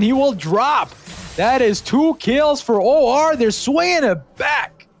 getting low, and he will drop. That is 2 kills for OR. They're swinging it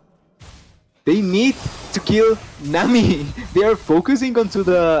back. They need to kill Nami. They are focusing onto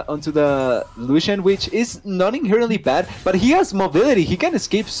the Lucian, which is not inherently bad, but he has mobility. He can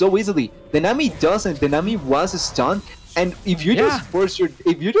escape so easily. The Nami doesn't. The Nami was stunned, and if you just force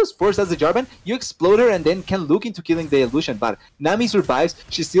as the Jarvan, you explode her and then can look into killing the Lucian. But Nami survives.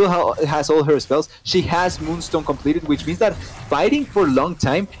 She still has all her spells. She has Moonstone completed, which means that fighting for a long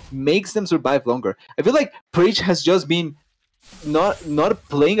time makes them survive longer. I feel like Prager has just been not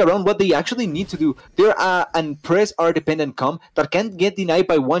playing around what they actually need to do. They're an press R dependent comp that can't get denied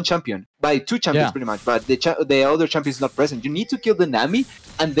by one champion, by 2 champions pretty much, but the other champion is not present. You need to kill the Nami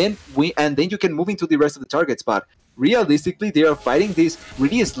and then you can move into the rest of the targets. But realistically, they are fighting this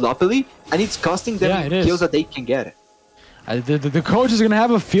really sloppily, and it's costing them kills that they can get. The coach is going to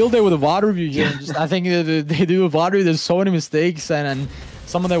have a field day with a VOD review here. I think they do a VOD review. There's so many mistakes and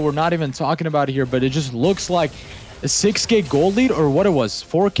some of that we're not even talking about here, but it just looks like a 6K gold lead, or what it was,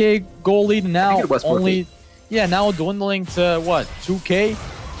 4K gold lead now only, now dwindling to what, 2K,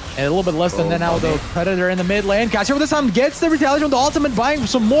 and a little bit less than that now. The Predator in the mid lane, Casio this time gets the retaliation with the ultimate, buying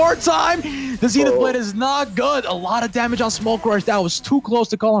some more time. The Zenith Blade is not good. A lot of damage on Smoke Rush. That was too close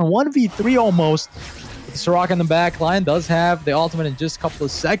to call on 1v3 almost. The Soraka in the back line does have the ultimate in just a couple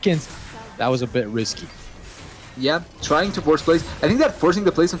of seconds. That was a bit risky. Yeah, trying to force plays. I think that forcing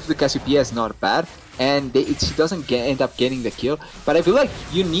the plays into the Cassiopeia is not bad, and she doesn't end up getting the kill. But I feel like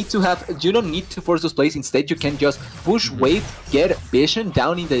you don't need to force those plays. Instead, you can just push wave, get vision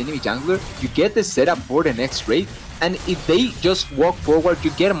down in the enemy jungler. You get the setup for the next raid, and if they just walk forward,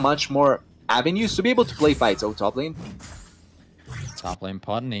 you get much more avenues to be able to play fights. Oh, top lane. Top lane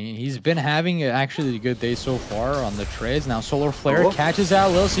Putney. He's been having actually a good day so far on the trades. Now Solar Flare catches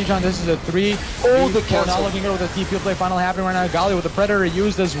out Lil Sijon. This is a 3. The cancel. Now looking good with the TP play final happening right now. Galio with the Predator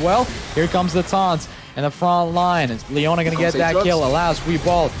used as well. Here comes the taunts in the front line. Is Leona going to get that kill? Alas,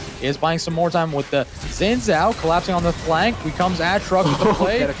 Weeball is buying some more time with the Zinzao collapsing on the flank. We comes Atrox with the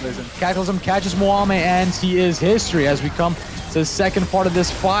play. Cataclysm catches Moame, and he is history as we come to the second part of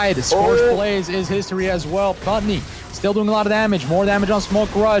this fight. Scorch Blaze is history as well. Putney still doing a lot of damage. More damage on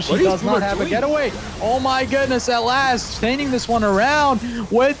Smoke Rush. He does not have a getaway. Oh my goodness, at last, chaining this one around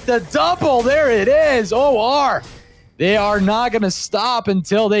with the double. There it is. OR. They are not going to stop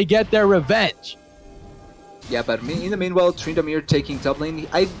until they get their revenge. Yeah, but in the meanwhile, Tryndamere taking top lane.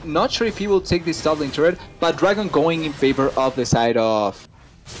 I'm not sure if he will take this top lane turret, but Dragon going in favor of the side of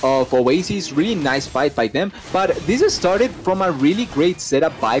Oasis. Really nice fight by them, but this has started from a really great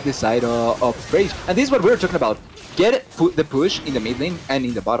setup by the side of Prager. And this is what we're talking about. Get the push in the mid lane and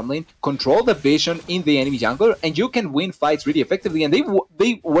in the bottom lane, control the vision in the enemy jungler, and you can win fights really effectively. And they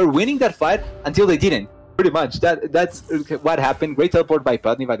were winning that fight until they didn't. Pretty much. That's what happened. Great teleport by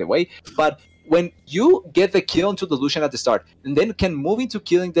Putney, by the way. But when you get the kill onto the Lucian at the start, and then can move into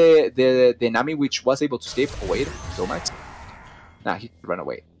killing the Nami, which was able to escape. Oh, wait, so much. Nah, he ran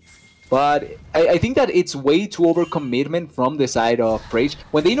away. But I think that it's way too overcommitment from the side of Prager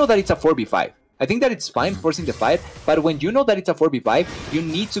when they know that it's a 4v5. I think that it's fine forcing the fight, but when you know that it's a 4v5, you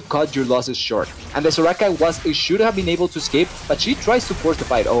need to cut your losses short. And the Soraka should have been able to escape, but she tries to force the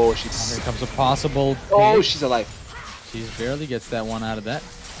fight. Oh, she's... Here comes a possible... Oh, she's alive. She barely gets that one out of that.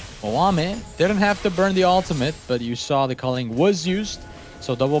 Moame didn't have to burn the ultimate, but you saw the culling was used.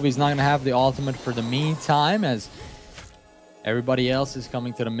 So Double B's not going to have the ultimate for the meantime, as everybody else is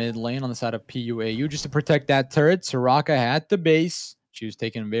coming to the mid lane on the side of PUAU just to protect that turret. Soraka had the base. She was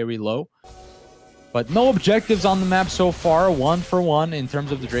taken very low. But no objectives on the map so far. 1 for 1 in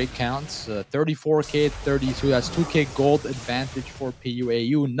terms of the Drake counts. 34k, 32. That's 2k gold advantage for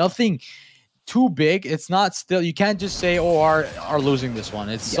PUAU. Nothing too big. It's not still... You can't just say, oh, are losing this one.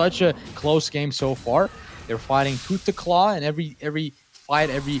 It's such a close game so far. They're fighting tooth to claw, and every fight,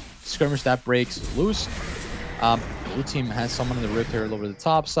 every skirmish that breaks loose. Blue team has someone in the Rift here over the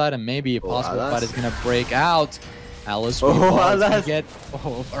top side, and maybe a possible fight is going to break out. Alice will get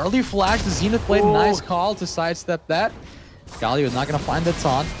early flash. The Zenith Blade, nice call to sidestep that. Galio is not going to find the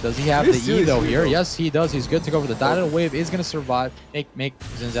taunt. Does he have the E though here? Yes, he does. He's good to go for the Tidal Wave. Is going to survive. Make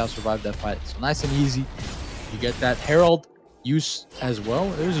Zinzao survive that fight. So nice and easy. You get that Herald use as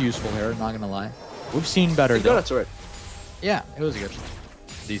well. It was a useful Herald, not going to lie. We've seen better though. That's right. Yeah, it was good.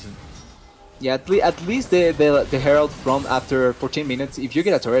 Decent. Yeah, at least the Herald from after 14 minutes, if you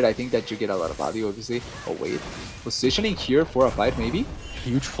get a turret, I think that you get a lot of value, obviously. Oh, wait. Positioning here for a fight, maybe?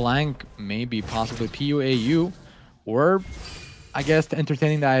 Huge flank, maybe, possibly PUAU. Or, I guess,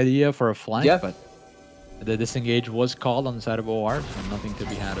 entertaining the idea for a flank, but the disengage was called on the side of OR, so nothing to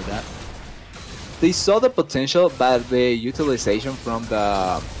be had of that. They saw the potential, but the utilization from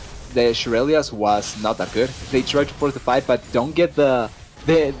the the Shirelias was not that good. They tried to force the fight, but don't get the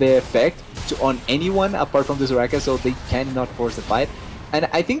effect on anyone apart from the Soraka, so they cannot force the fight. And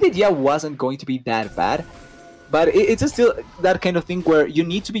I think the idea wasn't going to be that bad, but it's still that kind of thing where you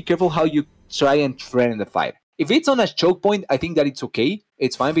need to be careful how you try and threaten the fight. If it's on a choke point, I think that it's okay.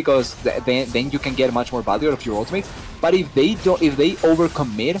 It's fine because then you can get much more value out of your ultimates. But if they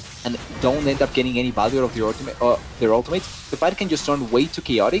overcommit and don't end up getting any value out of their ultimates, the fight can just turn way too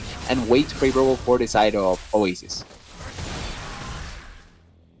chaotic and way too favorable for the side of Oasis.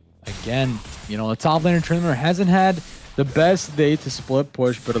 Again, you know, the top laner Trimmer hasn't had the best day to split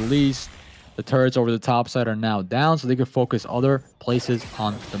push, but at least the turrets over the top side are now down, so they can focus other places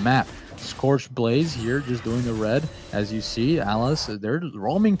on the map. Scorched Blaze here, just doing the red. As you see, Alice, they're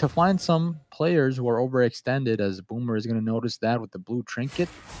roaming to find some players who are overextended, as Boomer is going to notice that with the blue trinket.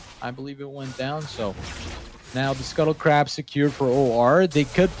 I believe it went down, so now the Scuttle Crab secured for OR. They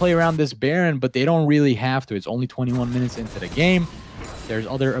could play around this Baron, but they don't really have to. It's only 21 minutes into the game. There's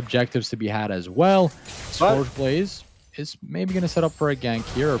other objectives to be had as well. Scorched Blaze is maybe going to set up for a gank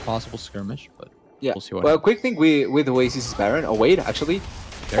here or possible skirmish, but yeah. We'll see what well, happens. Quick thing with Oasis Baron. Oh, wait, actually.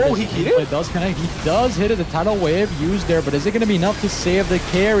 There he hit it? It does connect. He does hit it. The tidal wave used there, but is it going to be enough to save the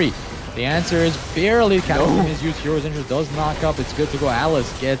carry? The answer is barely. Cataclysm is used. Hero's Interest does knock up. It's good to go. Alice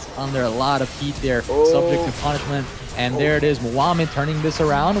gets under a lot of heat there, subject to punishment. And there it is. Mwame turning this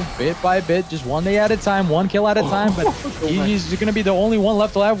around bit by bit, just one day at a time, one kill at a time. But he's going to be the only one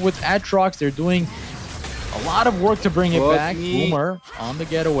left alive with Atrox. They're doing a lot of work to bring it back. Boomer on the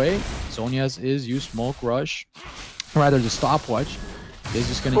getaway. Sonya's is use Smoke Rush, or rather the stopwatch. Is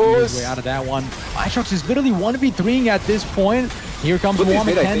just going to eat his way out of that one. Atrox is literally 1v3ing at this point. Here comes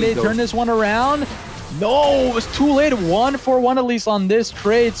Mwame. Can they turn this one around? No, it was too late. 1-for-1 at least on this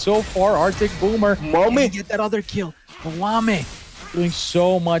trade so far. Arctic Boomer. Mwame get that other kill. Mwame doing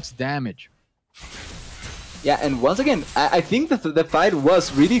so much damage. Yeah, and once again, I think that the fight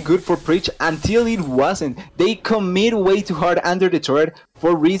was really good for Preach until it wasn't. They commit way too hard under the turret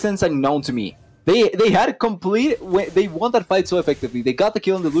for reasons unknown to me. They had complete. They won that fight so effectively. They got the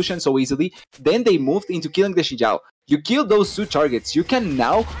kill on the Lucian so easily. Then they moved into killing the Xin Zhao. You kill those two targets. You can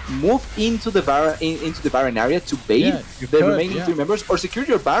now move into the Baron area to bait the remaining three members or secure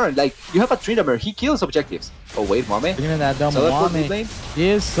your Baron. Like you have a Tryndamere, he kills objectives. Oh wait, Mwame. Mwame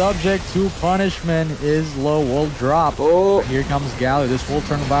is subject to punishment. Is low will drop. Oh, here comes Galley. This will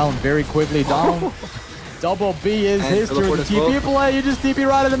turn violent very quickly. Down. Double B is history. The TP play, you just TP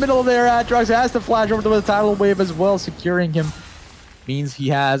right in the middle there. Atrox has to flash over to the tidal wave as well. Securing him means he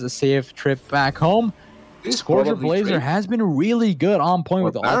has a safe trip back home. Scorcher Blazer has been really good on point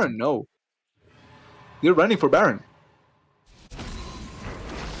with the Baron. No, they're running for Baron.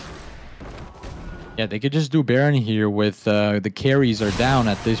 Yeah, they could just do Baron here with the carries are down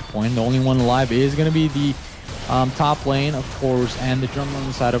at this point. The only one alive is going to be the top lane, of course, and the jungle on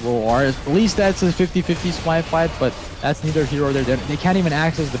the side of OR. At least that's a 50-50 spy fight, but that's neither here or there. They can't even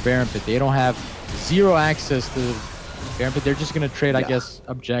access the Baron pit. They don't have zero access to the Baron pit. They're just going to trade, I guess,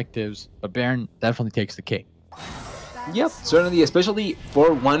 objectives, but Baron definitely takes the cake. Yep, certainly, especially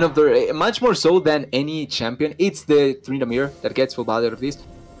for one of the, much more so than any champion. It's the Tryndamere that gets full value out of this.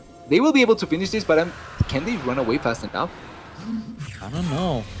 They will be able to finish this, but can they run away fast enough? I don't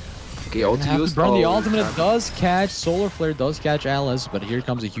know. Okay, all to use. Burn the ultimate does catch. Solar Flare does catch Alice, but here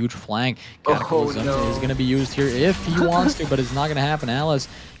comes a huge flank. Cataclysm is going to be used here if he wants to, but it's not going to happen. Alice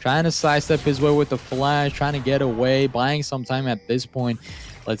trying to sidestep his way with the flash, trying to get away, buying some time at this point.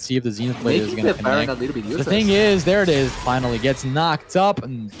 Let's see if the Zenith Blade is going to connect. The thing is, there it is. Finally gets knocked up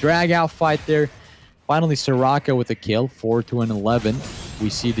and drag out fight there. Finally, Soraka with a kill, 4-11. We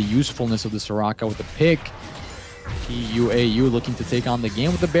see the usefulness of the Soraka with the pick. TUAU looking to take on the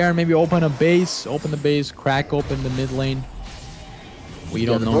game with the Baron. Maybe open the base, crack open the mid lane. We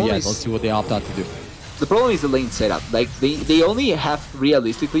don't know yet. Let's see what they opt out to do. The problem is the lane setup. Like they only have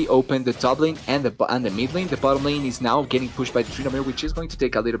realistically opened the top lane and the mid lane. The bottom lane is now getting pushed by the Tryndamere, which is going to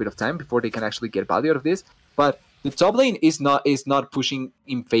take a little bit of time before they can actually get value out of this. But the top lane is not pushing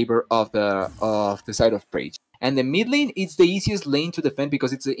in favor of the side of Prager. And the mid lane is the easiest lane to defend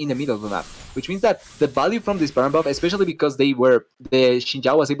because it's in the middle of the map, which means that the value from this Baron buff, especially because the Xin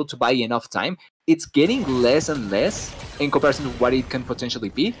Zhao was able to buy enough time, it's getting less and less in comparison to what it can potentially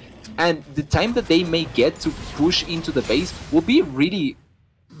be. And the time that they may get to push into the base will be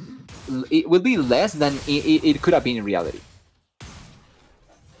less than it could have been in reality.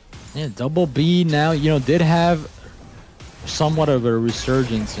 Yeah, Double B now, did have somewhat of a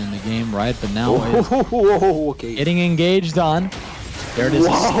resurgence in the game, right? But now getting engaged on. There it is.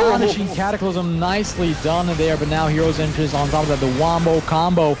 Astonishing Cataclysm. Nicely done there, but now Hero's Entrance on top of that. The Wombo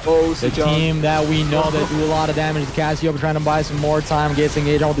combo. The team that we know that do a lot of damage to Cassiopeia, trying to buy some more time, gets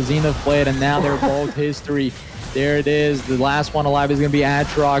engaged on with the Zenith Blade, and now they're both history. There it is. The last one alive is going to be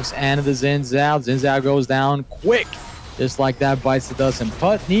Atrox and the Xin Zhao. Xin Zhao goes down quick. Just like that, bites the dust. And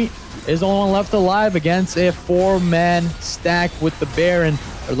Putney is the only one left alive against a 4-man stack with the Baron.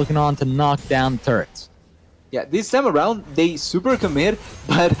 They're looking on to knock down the turrets. Yeah, this time around, they super commit,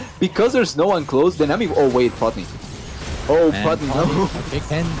 but because there's no one close, then oh wait, Putney. Oh, Putney, no. Okay,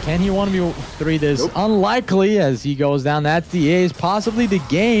 can he 1v3 this? Nope. Unlikely as he goes down. That's the ace, possibly the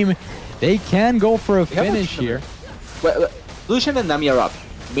game. They can go for a finish here. Well, Lucian and Nami are up.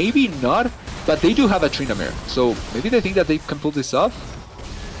 Maybe not, but they do have a Tryndamere. So maybe they think that they can pull this off.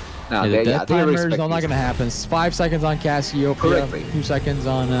 No, yeah, they're not going to happen. 5 seconds on Cassiopeia, 2 seconds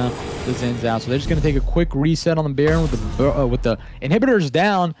on the Xin Zhao. So they're just going to take a quick reset on the Baron with the inhibitors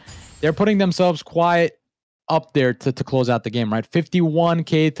down. They're putting themselves quiet up there to close out the game, right?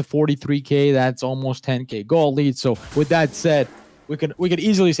 51K to 43K. That's almost 10K goal lead. So with that said, we could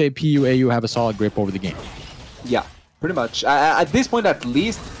easily say PUAU have a solid grip over the game. Yeah, pretty much. At this point, at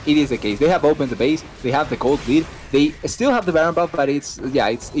least, it is the case. They have opened the base. They have the gold lead. They still have the Baron buff, but it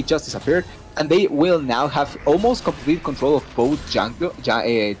just disappeared. And they will now have almost complete control of both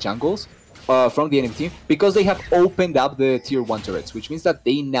jungles from the enemy team because they have opened up the tier 1 turrets, which means that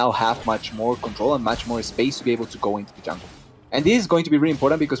they now have much more control and much more space to be able to go into the jungle. And this is going to be really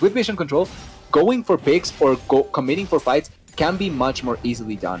important because with vision control, going for picks or committing for fights can be much more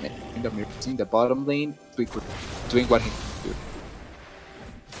easily done. In the bottom lane, doing what he can do.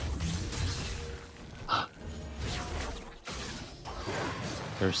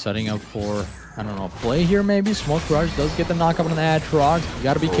 They're setting up for, I don't know, play here maybe. Smoke Rush does get the knockup on the Atrox. You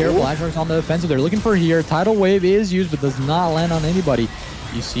got to be careful. Atrox on the defensive. They're looking for here. Tidal Wave is used, but does not land on anybody.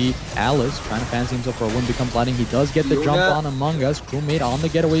 You see Alice trying to fancy himself for a win, becomes lighting. He does get the jump on Among Us. Crewmate on the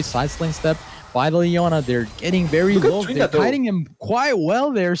getaway. Side lane step by the Leona. They're getting very low. They're kiting him quite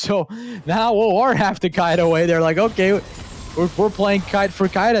well there. So now OR have to kite away. They're like, okay, we're playing kite for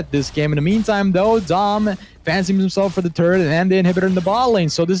kite at this game. In the meantime, though, Dom fancies himself for the turret and the inhibitor in the bot lane.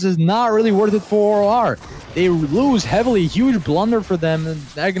 So this is not really worth it for OR. They lose heavily. Huge blunder for them. And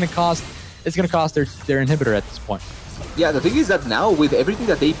they're gonna cost. It's gonna cost their inhibitor at this point. Yeah, the thing is that now with everything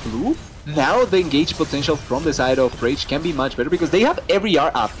that they blew, now the engage potential from the side of Rage can be much better because they have every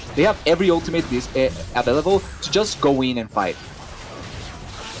R up. They have every ultimate available to just go in and fight.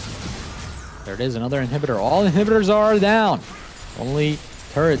 There it is, another inhibitor. All inhibitors are down. Only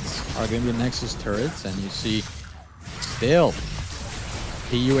turrets are going to be Nexus turrets, and you see still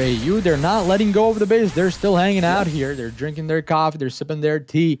PUAU, they're not letting go of the base. They're still hanging out here. They're drinking their coffee. They're sipping their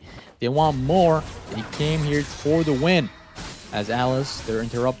tea. They want more. They came here for the win. As Alice, they're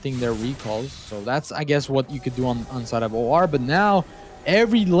interrupting their recalls. So that's, I guess, what you could do on side of OR. But now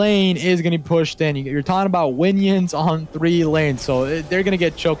every lane is going to be pushed in. You're talking about Winions on 3 lanes. So they're going to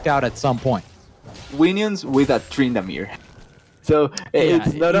get choked out at some point. Winions with a Tryndamere. So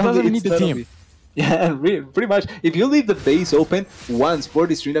it's not only... doesn't need the team. Yeah, pretty much. If you leave the base open once for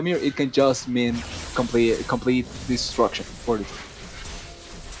this Tryndamere, it can just mean complete destruction for the team.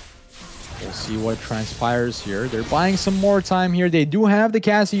 We'll see what transpires here. They're buying some more time here. They do have the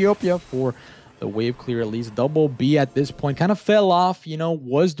Cassiopeia for the wave clear at least. Double B at this point kind of fell off, you know,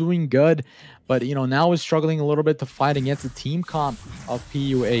 was doing good. But, you know, now is struggling a little bit to fight against the team comp of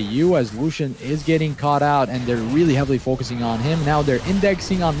PUAU as Lucian is getting caught out and they're really heavily focusing on him. Now they're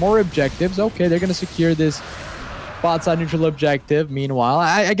indexing on more objectives. Okay, they're going to secure this bot side neutral objective. Meanwhile,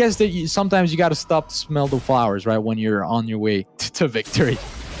 I guess that sometimes you got to stop to smell the flowers, right, when you're on your way to victory.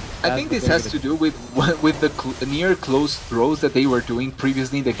 I think this has to do with the near close throws that they were doing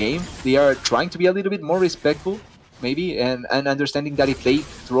previously in the game. They are trying to be a little bit more respectful, maybe, and understanding that if they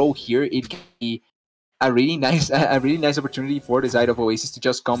throw here, it can be a really nice opportunity for the side of Oasis to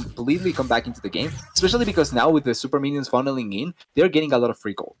just completely come back into the game. Especially because now with the super minions funneling in, they're getting a lot of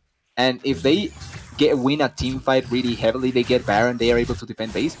free gold. And if they win a team fight really heavily, they get Baron, they are able to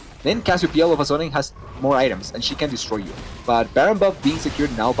defend base, then Cassiopeia all of a sudden has more items and she can destroy you. But Baron buff being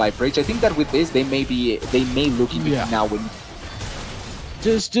secured now by Prager, I think that with this they may look into now win.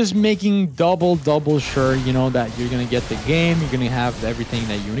 Just making double sure, you know, that you're gonna get the game, you're gonna have everything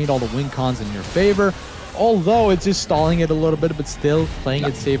that you need, all the win cons in your favor. Although it's just stalling it a little bit, but still playing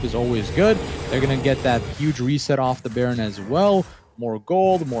it safe is always good. They're gonna get that huge reset off the Baron as well. more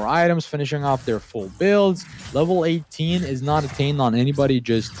gold, more items, finishing off their full builds. Level 18 is not attained on anybody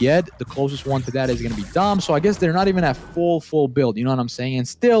just yet. The closest one to that is going to be Dom. So I guess they're not even at full build. You know what I'm saying? And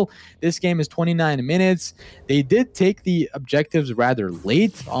still, this game is 29 minutes. They did take the objectives rather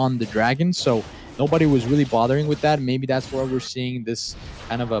late on the Dragon, so nobody was really bothering with that. Maybe that's why we're seeing this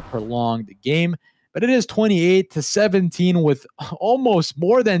kind of a prolonged game. But it is 28-17 with almost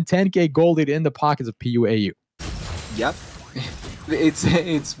more than 10k gold in the pockets of PUAU. Yep.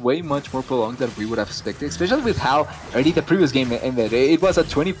 It's way much more prolonged than we would have expected, especially with how already the previous game ended. It was a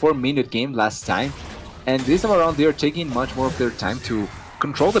 24-minute game last time, and this time around they're taking much more of their time to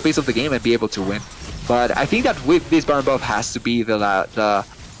control the pace of the game and be able to win. But I think that with this Baron buff has to be the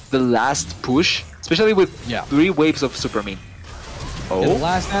last push, especially with 3 waves of Super Mean. Oh, the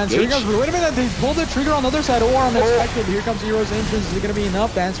last answer. Wait a minute, they pulled the trigger on the other side. Unexpected. Here comes Hero's entrance. Is it going to be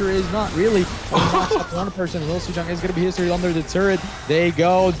enough? The answer is not really. One person, Lil Sujong, is going to be history under the turret. They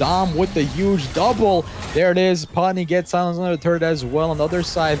go. Dom with the huge double. There it is. Putney gets silenced under the turret as well. On the other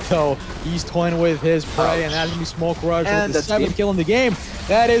side, though, he's toying with his prey, and that's going to be Smoke Rush with the 7th kill in the game.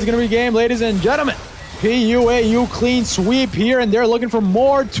 That is going to be game, ladies and gentlemen. PUAU clean sweep here, and they're looking for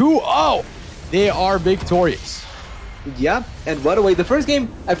more 2-0. They are victorious. Yeah, and what a way. The first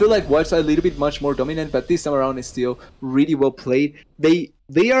game, I feel like was a little bit much more dominant, but this time around is still really well played. They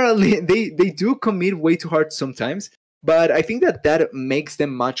do commit way too hard sometimes, but I think that makes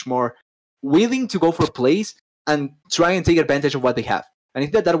them much more willing to go for plays and try and take advantage of what they have. And I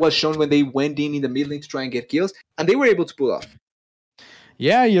think that was shown when they went in the mid lane to try and get kills, and they were able to pull off.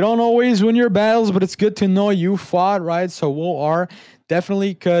 Yeah, you don't always win your battles, but it's good to know you fought, right? So WOR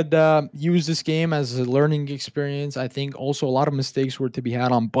definitely could use this game as a learning experience. I think also a lot of mistakes were to be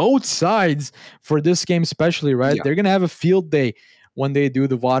had on both sides for this game especially, right? Yeah. They're going to have a field day when they do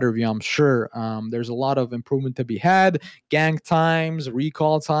the VOD review, I'm sure. There's a lot of improvement to be had. Gank times,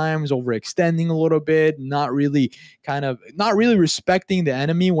 recall times, overextending a little bit, not really respecting the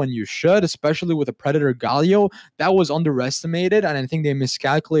enemy when you should, especially with a Predator Galio. That was underestimated, and I think they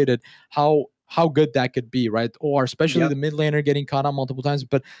miscalculated how good that could be, right? Or especially the mid laner getting caught out multiple times,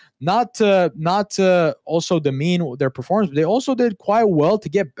 but not to also demean their performance. But they also did quite well to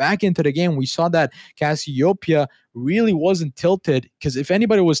get back into the game. We saw that Cassiopeia really wasn't tilted, because if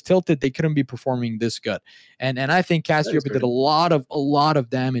anybody was tilted, they couldn't be performing this good. And I think Cassiopeia did a lot of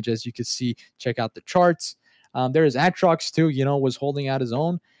damage, as you can see. Check out the charts. There is Atrox too, was holding out his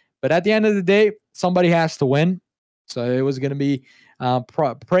own. But at the end of the day, somebody has to win. So it was going to be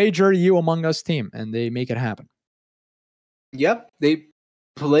Prager, you Among Us team, and they make it happen. Yep, they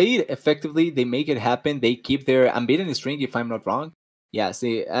played effectively. They make it happen. They keep their unbeaten streak, if I'm not wrong. Yes,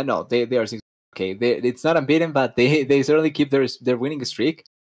 I know they are okay. It's not unbeaten, but they certainly keep their winning streak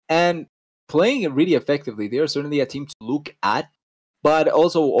and playing it really effectively. They are certainly a team to look at. But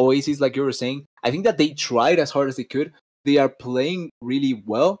also Oasis, like you were saying, I think that they tried as hard as they could. They are playing really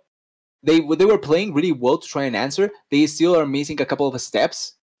well. They were playing really well to try and answer. They still are missing a couple of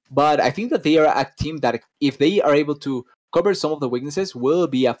steps, but I think that they are a team that, if they are able to cover some of the weaknesses, will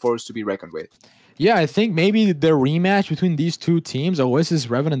be a force to be reckoned with. Yeah, I think maybe the rematch between these two teams, Oasis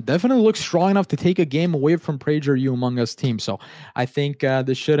Revenant, definitely looks strong enough to take a game away from Prager, you Among Us team. So I think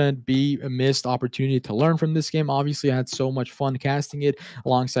this shouldn't be a missed opportunity to learn from this game. Obviously, I had so much fun casting it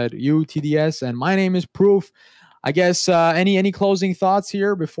alongside you, TDS, and my name is Proof. I guess any closing thoughts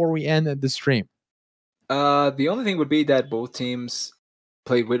here before we end the stream? The only thing would be that both teams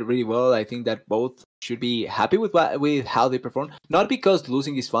played really well. I think that both should be happy with how they perform. Not because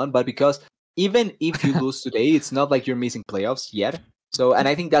losing is fun, but because even if you lose today, it's not like you're missing playoffs yet. So, and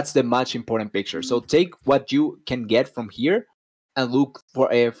I think that's the much important picture. So take what you can get from here and look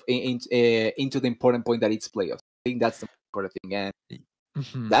for into the important point that it's playoffs. I think that's the important thing, and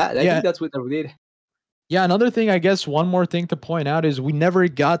I think that's what we did. Yeah, another thing, I guess one more thing to point out is we never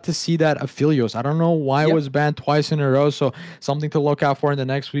got to see that Aphelios. I don't know why it was banned twice in a row, so something to look out for in the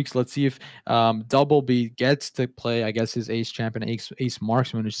next weeks. Let's see if Double B gets to play, I guess, his Ace Champion, Ace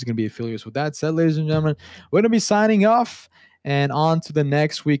Marksman, which is going to be Aphelios. With that said, ladies and gentlemen, we're going to be signing off and on to the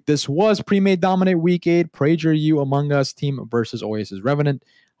next week. This was Premade Dominate Week 8, Prager, you Among Us team versus Oasis Revenant.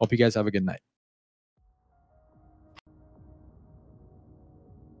 Hope you guys have a good night.